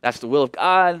 That's the will of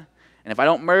God. And if I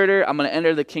don't murder, I'm going to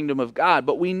enter the kingdom of God.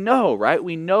 But we know, right?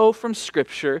 We know from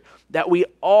Scripture that we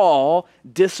all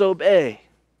disobey.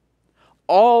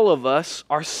 All of us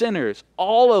are sinners.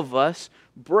 All of us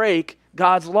break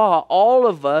God's law. All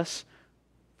of us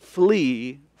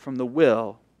flee from the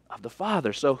will of the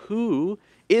Father. So who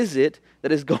is it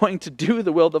that is going to do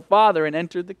the will of the Father and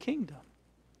enter the kingdom?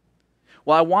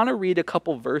 Well, I want to read a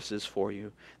couple verses for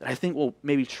you that I think will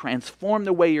maybe transform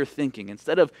the way you're thinking.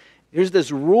 Instead of, here's this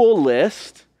rule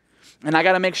list, and I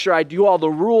got to make sure I do all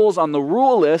the rules on the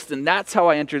rule list, and that's how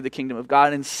I enter the kingdom of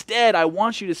God. Instead, I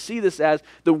want you to see this as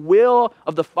the will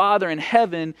of the Father in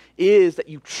heaven is that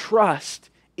you trust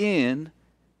in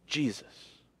Jesus.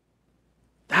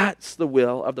 That's the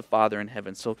will of the Father in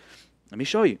heaven. So let me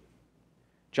show you.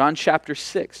 John chapter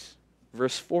 6,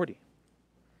 verse 40.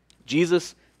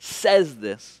 Jesus says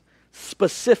this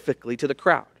specifically to the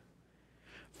crowd.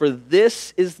 For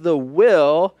this is the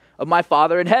will of my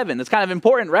Father in heaven. It's kind of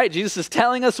important, right? Jesus is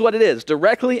telling us what it is,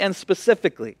 directly and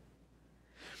specifically.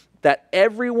 That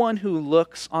everyone who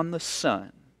looks on the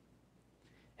Son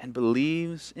and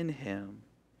believes in him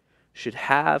should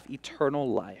have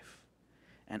eternal life,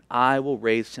 and I will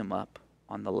raise him up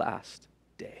on the last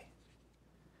day.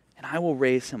 And I will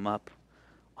raise him up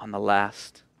on the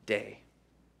last day.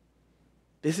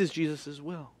 This is Jesus'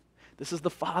 will. This is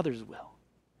the Father's will.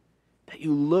 That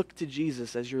you look to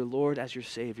Jesus as your Lord, as your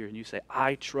Savior, and you say,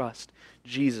 I trust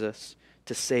Jesus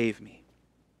to save me.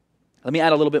 Let me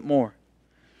add a little bit more.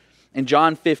 In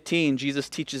John 15, Jesus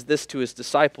teaches this to his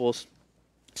disciples.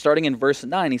 Starting in verse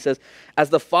 9, he says, as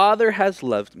the Father has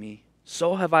loved me,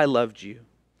 so have I loved you.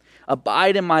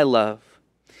 Abide in my love.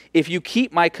 If you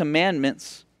keep my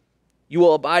commandments, you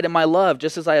will abide in my love,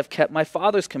 just as I have kept my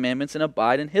Father's commandments and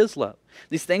abide in his love.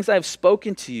 These things I have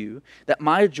spoken to you, that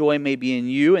my joy may be in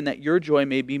you and that your joy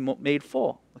may be made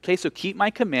full. Okay, so keep my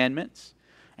commandments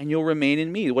and you'll remain in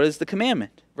me. What is the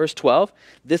commandment? Verse 12,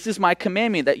 this is my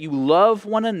commandment, that you love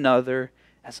one another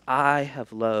as I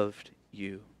have loved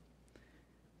you.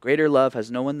 Greater love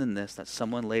has no one than this, that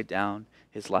someone laid down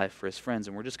his life for his friends.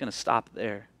 And we're just going to stop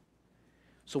there.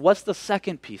 So what's the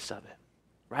second piece of it,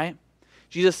 right?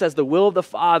 Jesus says the will of the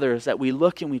Father is that we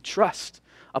look and we trust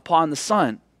upon the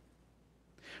Son.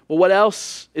 Well, what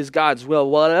else is God's will?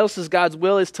 What else is God's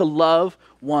will is to love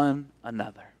one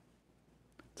another.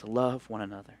 To love one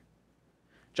another.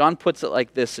 John puts it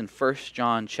like this in 1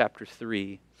 John chapter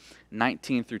 3,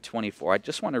 19 through 24. I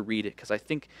just want to read it because I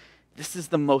think this is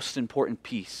the most important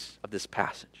piece of this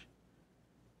passage.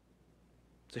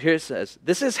 So here it says,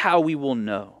 this is how we will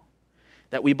know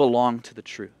that we belong to the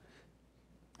truth,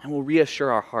 and will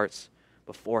reassure our hearts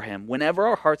before him whenever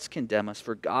our hearts condemn us,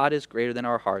 for God is greater than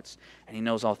our hearts, and he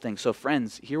knows all things. So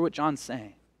friends, hear what John's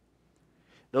saying.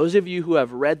 Those of you who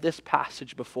have read this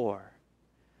passage before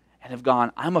and have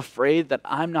gone, I'm afraid that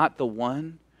I'm not the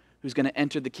one who's going to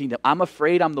enter the kingdom. I'm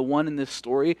afraid I'm the one in this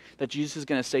story that Jesus is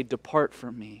going to say, depart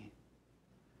from me.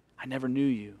 I never knew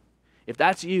you. If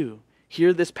that's you,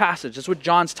 hear this passage. That's what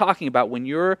John's talking about. When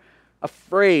you're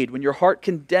afraid, when your heart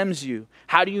condemns you,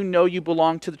 how do you know you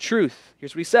belong to the truth?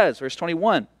 Here's what he says, verse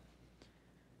 21.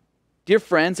 Dear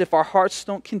friends, if our hearts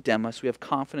don't condemn us, we have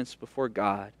confidence before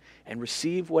God and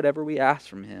receive whatever we ask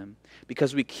from him,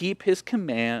 because we keep his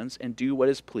commands and do what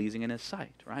is pleasing in his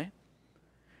sight, right?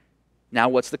 Now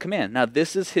what's the command? Now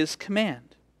this is his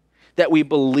command, that we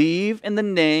believe in the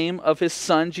name of his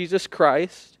Son, Jesus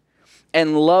Christ,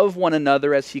 and love one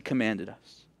another as he commanded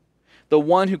us. The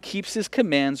one who keeps his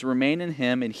commands remain in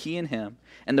him and he in him.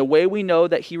 And the way we know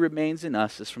that he remains in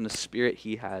us is from the Spirit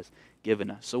he has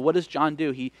given us. So what does John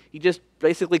do? He just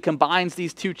basically combines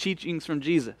these two teachings from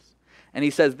Jesus. And he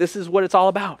says, this is what it's all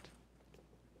about.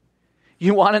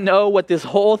 You want to know what this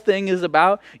whole thing is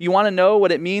about? You want to know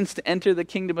what it means to enter the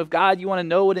kingdom of God? You want to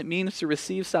know what it means to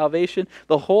receive salvation?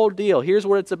 The whole deal. Here's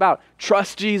what it's about.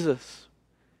 Trust Jesus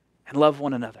and love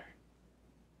one another.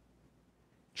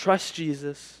 Trust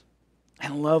Jesus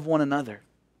and love one another.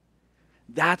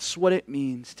 That's what it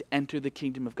means to enter the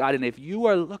kingdom of God. And if you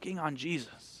are looking on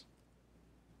Jesus,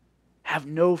 have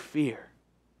no fear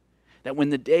that when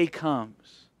the day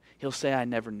comes, he'll say, I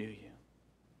never knew you.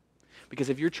 Because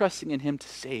if you're trusting in him to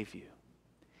save you,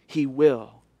 he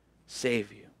will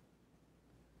save you.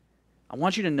 I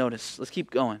want you to notice, let's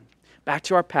keep going. Back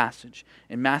to our passage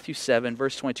in Matthew 7,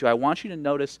 verse 22. I want you to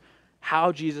notice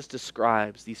how Jesus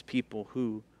describes these people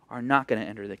who are not going to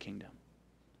enter the kingdom.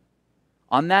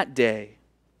 On that day,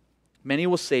 many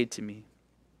will say to me,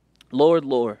 Lord,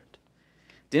 Lord,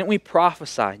 didn't we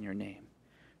prophesy in your name,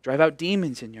 drive out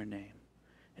demons in your name,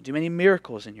 and do many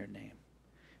miracles in your name?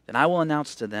 Then I will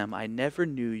announce to them, I never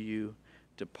knew you.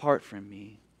 Depart from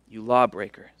me, you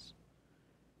lawbreakers.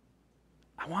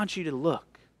 I want you to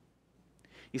look.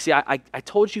 You see, I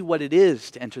told you what it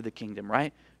is to enter the kingdom,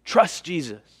 right? Trust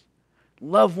Jesus.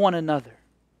 Love one another.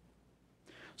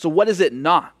 So what is it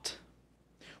not?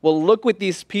 Well, look what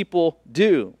these people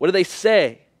do. What do they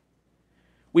say?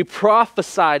 We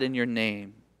prophesied in your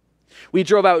name. We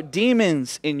drove out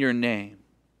demons in your name.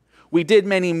 We did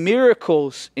many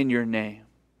miracles in your name.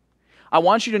 I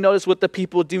want you to notice what the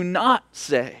people do not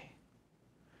say.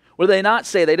 What do they not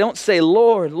say? They don't say,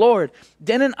 Lord, Lord,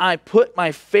 didn't I put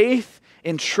my faith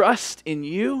and trust in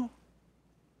you?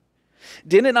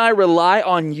 Didn't I rely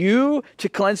on you to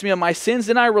cleanse me of my sins?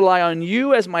 Didn't I rely on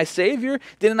you as my Savior?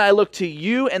 Didn't I look to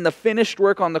you and the finished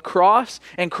work on the cross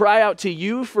and cry out to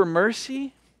you for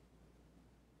mercy?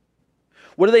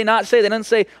 What do they not say? They don't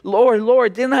say, Lord,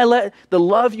 Lord, didn't I let the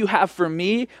love you have for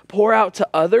me pour out to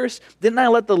others? Didn't I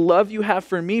let the love you have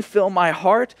for me fill my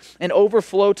heart and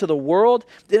overflow to the world?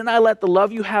 Didn't I let the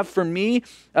love you have for me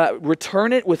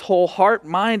return it with whole heart,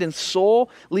 mind, and soul,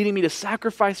 leading me to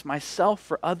sacrifice myself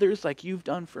for others like you've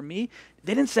done for me?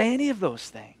 They didn't say any of those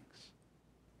things.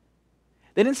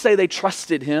 They didn't say they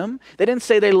trusted him. They didn't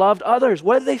say they loved others.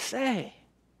 What did they say?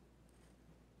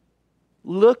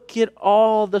 Look at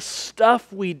all the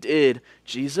stuff we did,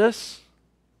 Jesus.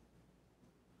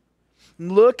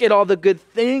 Look at all the good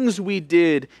things we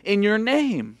did in your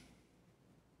name.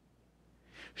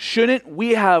 Shouldn't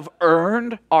we have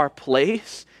earned our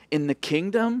place in the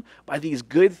kingdom by these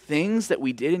good things that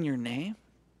we did in your name?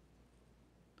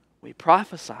 We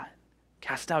prophesied,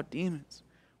 cast out demons,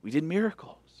 we did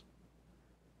miracles.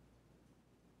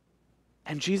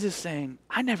 And Jesus saying,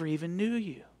 I never even knew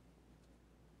you.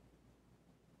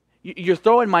 You're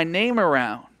throwing my name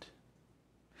around.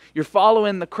 You're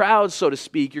following the crowd, so to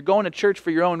speak. You're going to church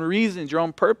for your own reasons, your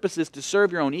own purposes, to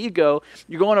serve your own ego.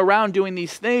 You're going around doing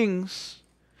these things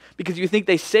because you think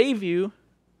they save you.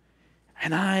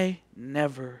 And I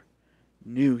never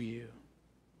knew you.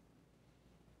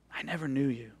 I never knew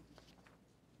you.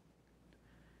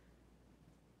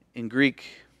 In Greek,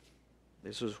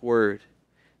 this word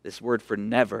for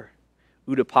never,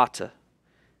 udapata,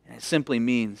 and it simply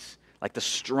means like the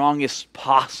strongest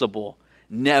possible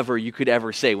never you could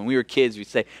ever say. When we were kids, we'd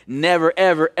say never,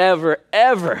 ever, ever,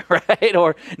 ever, right?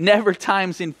 Or never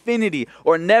times infinity,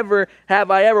 or never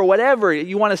have I ever, whatever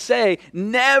you want to say,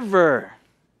 never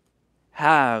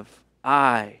have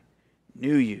I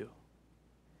knew you.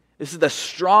 This is the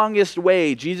strongest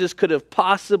way Jesus could have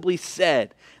possibly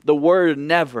said the word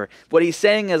never. What he's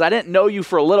saying is, I didn't know you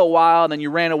for a little while, and then you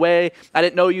ran away. I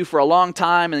didn't know you for a long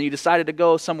time, and then you decided to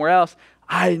go somewhere else.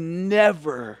 I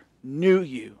never knew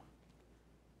you.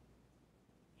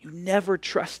 You never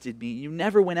trusted me. You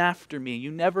never went after me.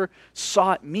 You never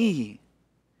sought me.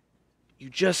 You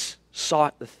just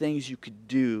sought the things you could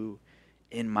do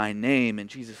in my name. And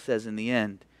Jesus says in the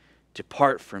end,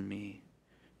 depart from me,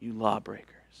 you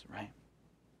lawbreakers, right?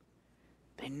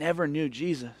 They never knew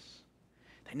Jesus.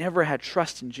 They never had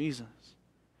trust in Jesus.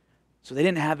 So they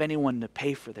didn't have anyone to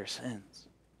pay for their sins.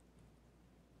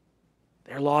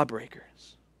 They're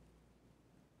lawbreakers.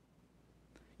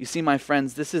 You see, my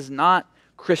friends, this is not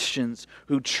Christians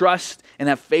who trust and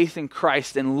have faith in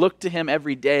Christ and look to him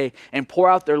every day and pour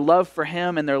out their love for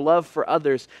him and their love for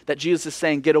others that Jesus is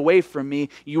saying, get away from me.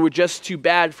 You were just too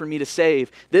bad for me to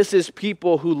save. This is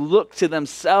people who look to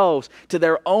themselves, to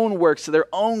their own works, to their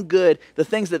own good, the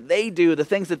things that they do, the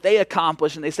things that they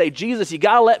accomplish, and they say, Jesus, you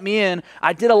got to let me in.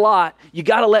 I did a lot. You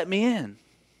got to let me in.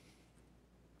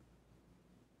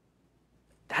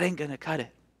 That ain't going to cut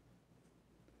it,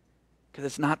 because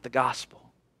it's not the gospel.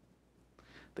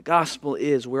 The gospel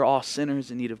is we're all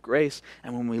sinners in need of grace,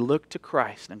 and when we look to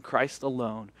Christ and Christ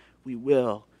alone, we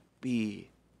will be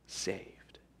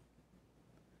saved.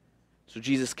 So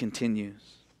Jesus continues.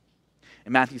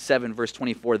 In Matthew 7, verse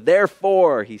 24,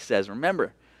 therefore, he says,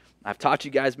 remember, I've taught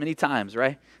you guys many times,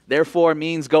 right? Therefore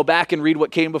means go back and read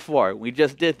what came before. We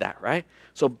just did that, right?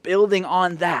 So building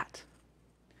on that,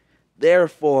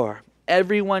 therefore,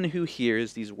 everyone who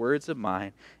hears these words of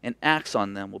mine and acts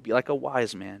on them will be like a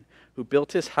wise man who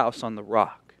built his house on the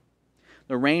rock.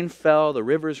 The rain fell, the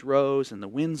rivers rose, and the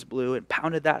winds blew and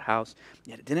pounded that house,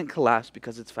 yet it didn't collapse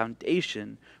because its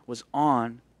foundation was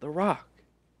on the rock.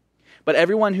 But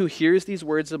everyone who hears these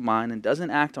words of mine and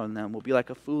doesn't act on them will be like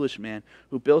a foolish man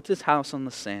who built his house on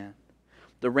the sand.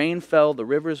 The rain fell, the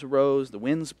rivers rose, the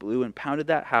winds blew and pounded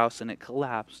that house, and it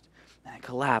collapsed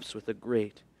with a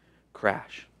great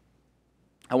crash.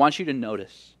 I want you to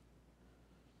notice,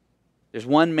 there's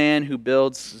one man who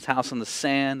builds his house on the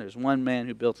sand. There's one man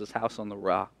who builds his house on the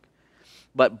rock.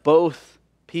 But both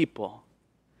people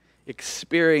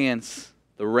experience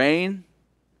the rain,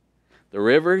 the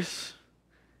rivers,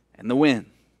 and the wind.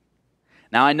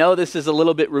 Now, I know this is a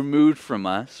little bit removed from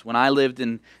us. When I lived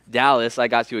in Dallas, I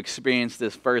got to experience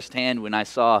this firsthand when I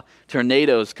saw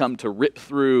tornadoes come to rip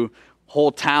through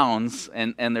whole towns.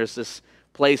 And there's this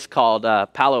place called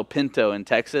Palo Pinto in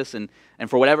Texas, and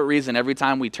for whatever reason, every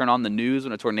time we turn on the news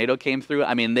when a tornado came through,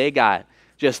 they got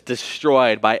just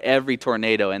destroyed by every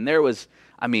tornado. And there was,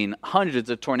 hundreds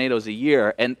of tornadoes a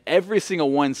year, and every single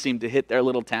one seemed to hit their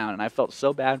little town, and I felt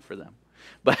so bad for them.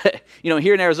 But,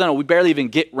 here in Arizona, we barely even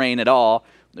get rain at all.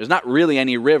 There's not really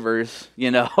any rivers,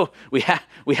 We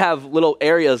have little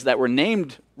areas that were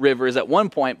named rivers at one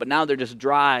point, but now they're just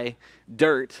dry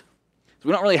dirt. So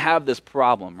we don't really have this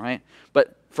problem, right?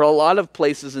 But for a lot of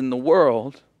places in the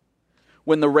world,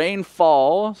 when the rain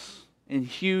falls in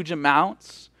huge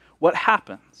amounts, what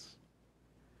happens?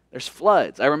 There's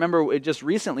floods. I remember it just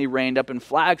recently rained up in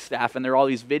Flagstaff, and there are all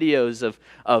these videos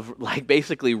of like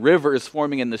basically rivers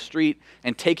forming in the street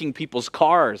and taking people's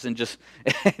cars and just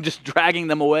dragging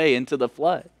them away into the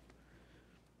flood.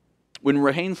 When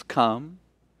rains come,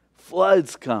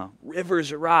 floods come,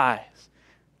 rivers rise,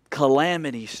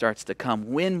 calamity starts to come,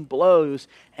 wind blows,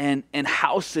 and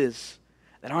houses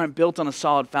that aren't built on a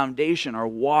solid foundation are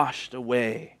washed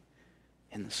away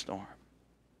in the storm.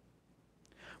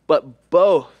 But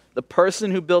both the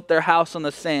person who built their house on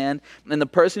the sand and the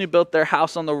person who built their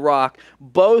house on the rock,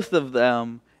 both of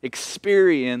them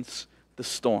experience the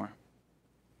storm.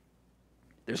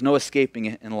 There's no escaping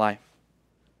it in life.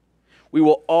 We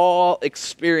will all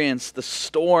experience the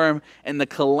storm and the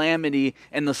calamity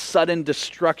and the sudden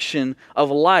destruction of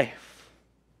life.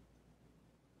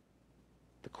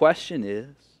 The question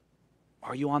is,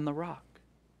 are you on the rock?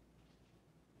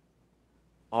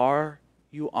 Are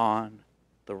you on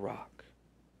the rock?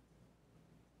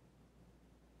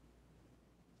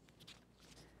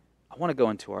 I want to go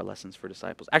into our lessons for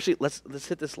disciples. Actually, let's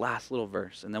hit this last little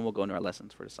verse, and then we'll go into our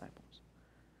lessons for disciples.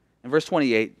 In verse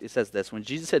 28, it says this: when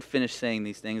Jesus had finished saying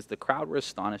these things, the crowd were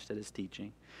astonished at his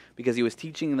teaching, because he was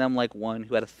teaching them like one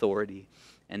who had authority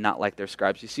and not like their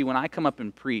scribes. You see, when I come up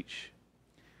and preach,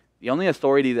 the only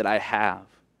authority that I have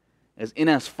is in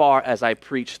as far as I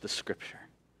preach the Scripture.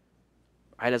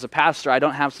 Right? As a pastor, I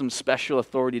don't have some special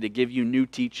authority to give you new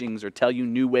teachings or tell you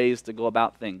new ways to go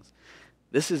about things.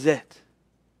 This is it.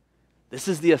 This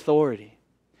is the authority,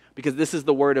 because this is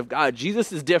the Word of God.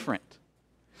 Jesus is different.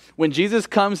 When Jesus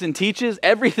comes and teaches,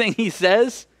 everything he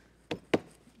says,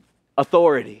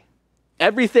 authority.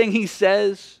 Everything he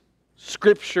says,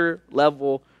 Scripture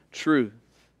level truth.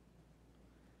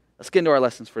 Let's get into our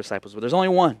lessons for disciples, but there's only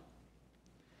one.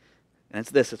 And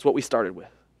it's this, it's what we started with.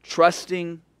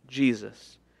 Trusting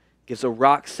Jesus gives a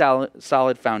rock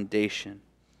solid foundation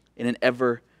in an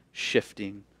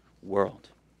ever-shifting world.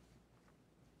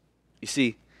 You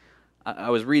see, I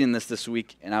was reading this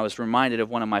week, and I was reminded of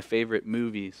one of my favorite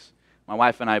movies. My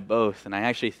wife and I both, and I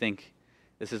actually think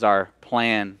this is our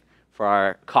plan for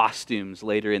our costumes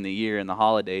later in the year in the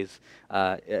holidays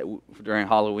during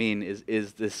Halloween,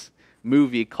 is this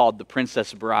movie called The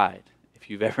Princess Bride. If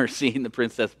you've ever seen The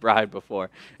Princess Bride before.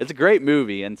 It's a great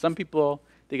movie, and some people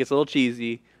think it's a little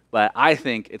cheesy, but I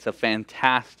think it's a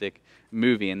fantastic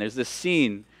movie. And there's this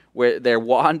scene where they're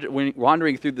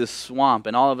wandering through this swamp,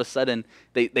 and all of a sudden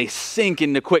they sink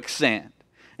into quicksand,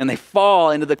 and they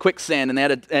fall into the quicksand, and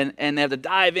they have to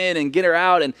dive in and get her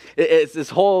out. And it's this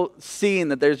whole scene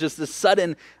that there's just this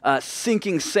sudden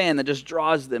sinking sand that just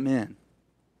draws them in.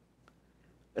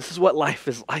 This is what life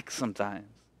is like sometimes.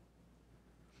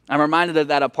 I'm reminded of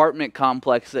that apartment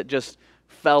complex that just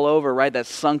fell over, right? That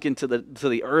sunk into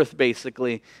the earth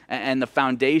basically, and the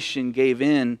foundation gave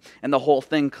in, and the whole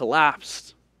thing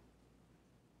collapsed.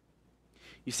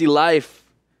 You see, life,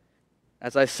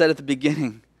 as I said at the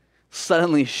beginning,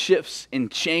 suddenly shifts and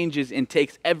changes and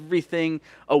takes everything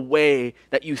away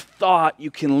that you thought you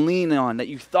can lean on, that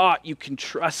you thought you can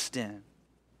trust in.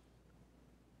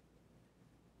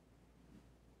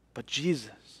 But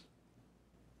Jesus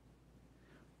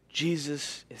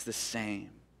is the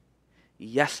same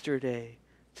yesterday,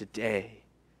 today,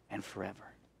 and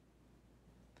forever.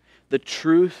 The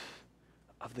truth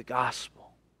of the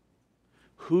gospel,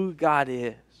 who God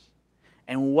is,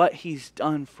 and what he's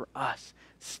done for us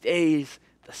stays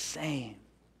the same.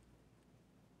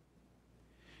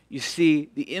 You see,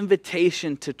 the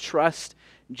invitation to trust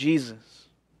Jesus,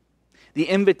 the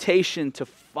invitation to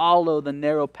follow the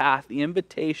narrow path, the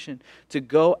invitation to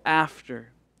go after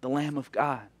the Lamb of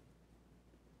God,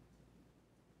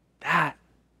 that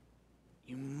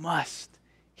you must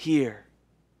hear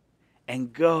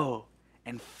and go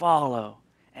and follow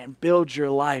and build your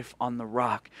life on the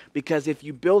rock. Because if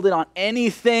you build it on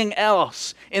anything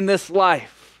else in this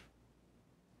life,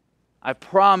 I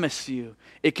promise you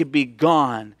it could be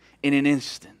gone in an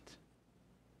instant.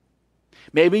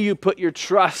 Maybe you put your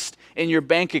trust in your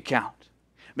bank account.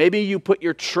 Maybe you put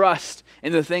your trust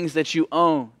in the things that you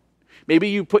own. Maybe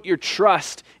you put your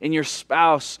trust in your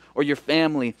spouse or your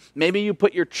family. Maybe you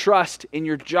put your trust in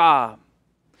your job.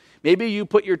 Maybe you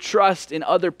put your trust in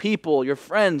other people, your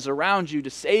friends around you,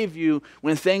 to save you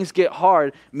when things get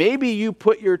hard. Maybe you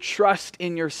put your trust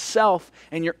in yourself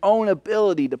and your own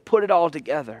ability to put it all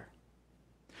together.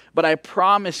 But I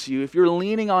promise you, if you're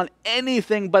leaning on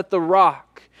anything but the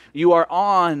rock, you are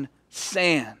on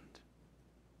sand.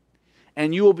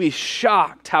 And you will be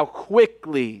shocked how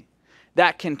quickly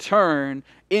that can turn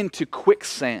into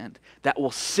quicksand that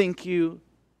will sink you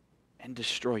and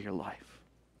destroy your life.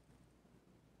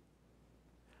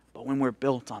 But when we're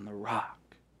built on the rock,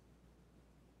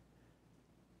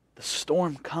 the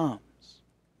storm comes,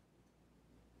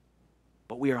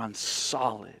 but we are on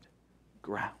solid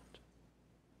ground.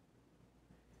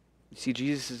 You see,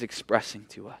 Jesus is expressing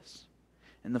to us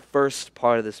in the first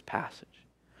part of this passage,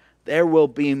 there will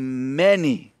be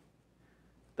many.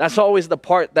 That's always the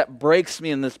part that breaks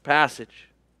me in this passage.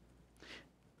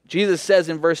 Jesus says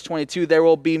in verse 22, there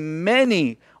will be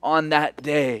many on that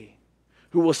day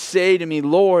who will say to me,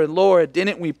 Lord, Lord,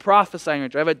 didn't we prophesy in your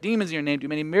name, drive out demons in your name, do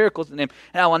many miracles in your name?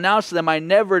 And I will announce to them, I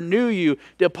never knew you.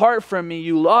 Depart from me,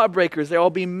 you lawbreakers. There will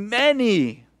be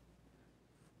many.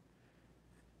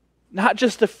 Not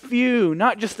just a few,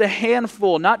 not just a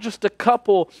handful, not just a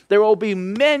couple. There will be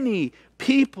many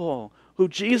people who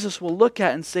Jesus will look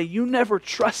at and say, you never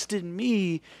trusted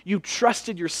me. You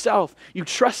trusted yourself. You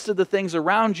trusted the things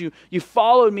around you. You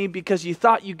followed me because you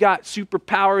thought you got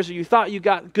superpowers, or you thought you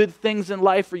got good things in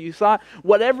life, or you thought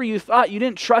whatever you thought. You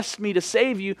didn't trust me to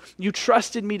save you. You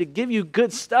trusted me to give you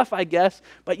good stuff, I guess,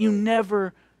 but you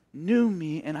never knew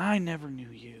me, and I never knew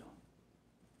you.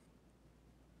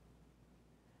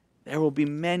 There will be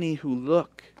many who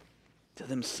look to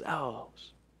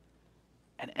themselves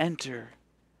and enter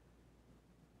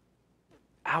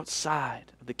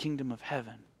outside of the kingdom of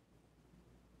heaven.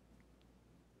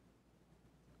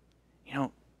 You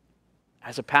know,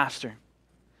 as a pastor,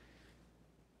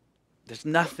 there's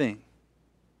nothing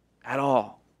at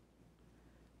all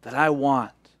that I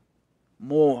want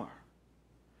more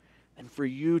than for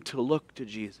you to look to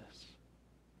Jesus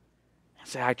and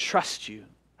say, I trust you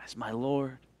as my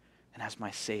Lord and as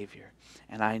my Savior.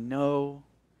 And I know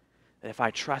that if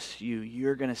I trust you,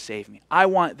 you're going to save me. I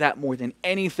want that more than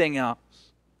anything else.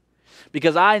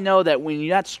 Because I know that when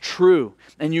that's true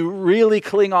and you really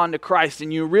cling on to Christ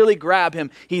and you really grab Him,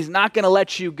 He's not going to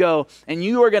let you go, and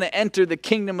you are going to enter the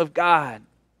kingdom of God.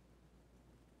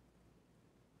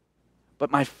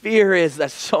 But my fear is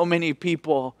that so many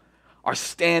people are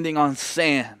standing on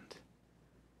sand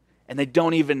and they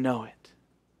don't even know it.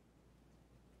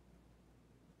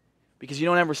 Because you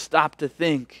don't ever stop to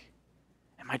think,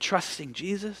 am I trusting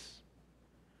Jesus,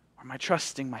 or am I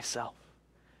trusting myself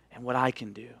and what I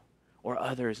can do, or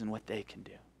others and what they can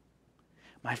do?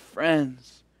 My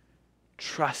friends,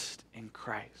 trust in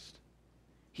Christ.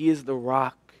 He is the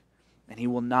rock, and He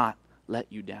will not let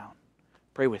you down.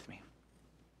 Pray with me.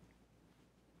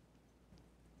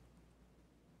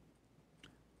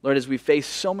 Lord, as we face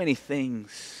so many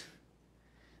things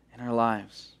in our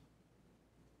lives,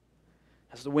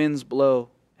 as the winds blow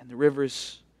and the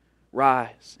rivers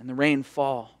rise and the rain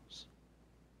falls,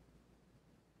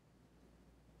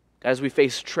 as we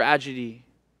face tragedy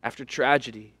after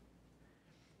tragedy,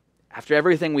 after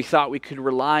everything we thought we could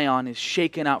rely on is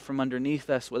shaken out from underneath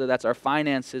us, whether that's our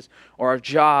finances or our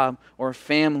job or our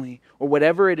family or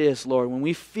whatever it is, Lord, when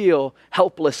we feel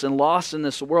helpless and lost in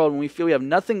this world, when we feel we have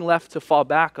nothing left to fall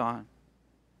back on,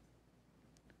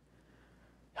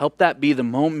 help that be the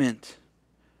moment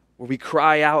where we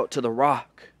cry out to the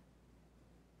rock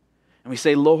and we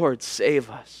say, Lord, save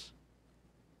us.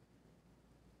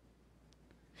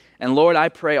 And Lord, I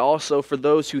pray also for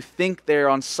those who think they're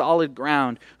on solid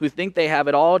ground, who think they have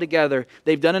it all together.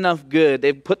 They've done enough good.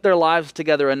 They've put their lives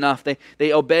together enough.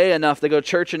 They obey enough. They go to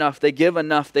church enough. They give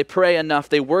enough. They pray enough.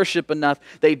 They worship enough.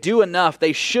 They do enough.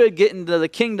 They should get into the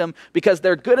kingdom because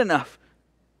they're good enough.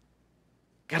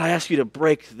 God, I ask you to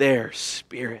break their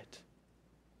spirit.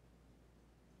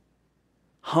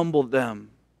 Humble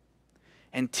them.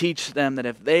 And teach them that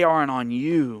if they aren't on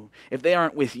you, if they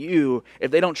aren't with you,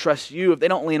 if they don't trust you, if they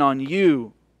don't lean on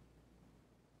you,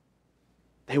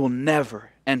 they will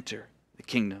never enter the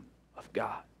kingdom of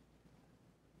God.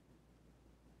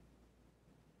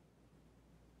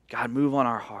 God, move on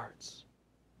our hearts.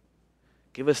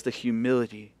 Give us the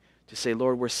humility to say,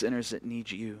 Lord, we're sinners that need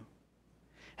you.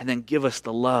 And then give us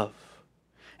the love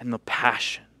and the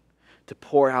passion to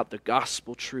pour out the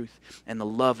gospel truth and the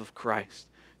love of Christ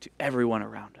to everyone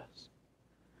around us.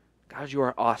 God, you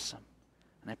are awesome.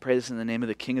 And I pray this in the name of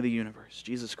the King of the universe,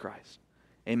 Jesus Christ.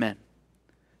 Amen.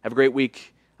 Have a great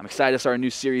week. I'm excited to start a new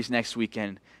series next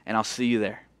weekend, and I'll see you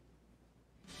there.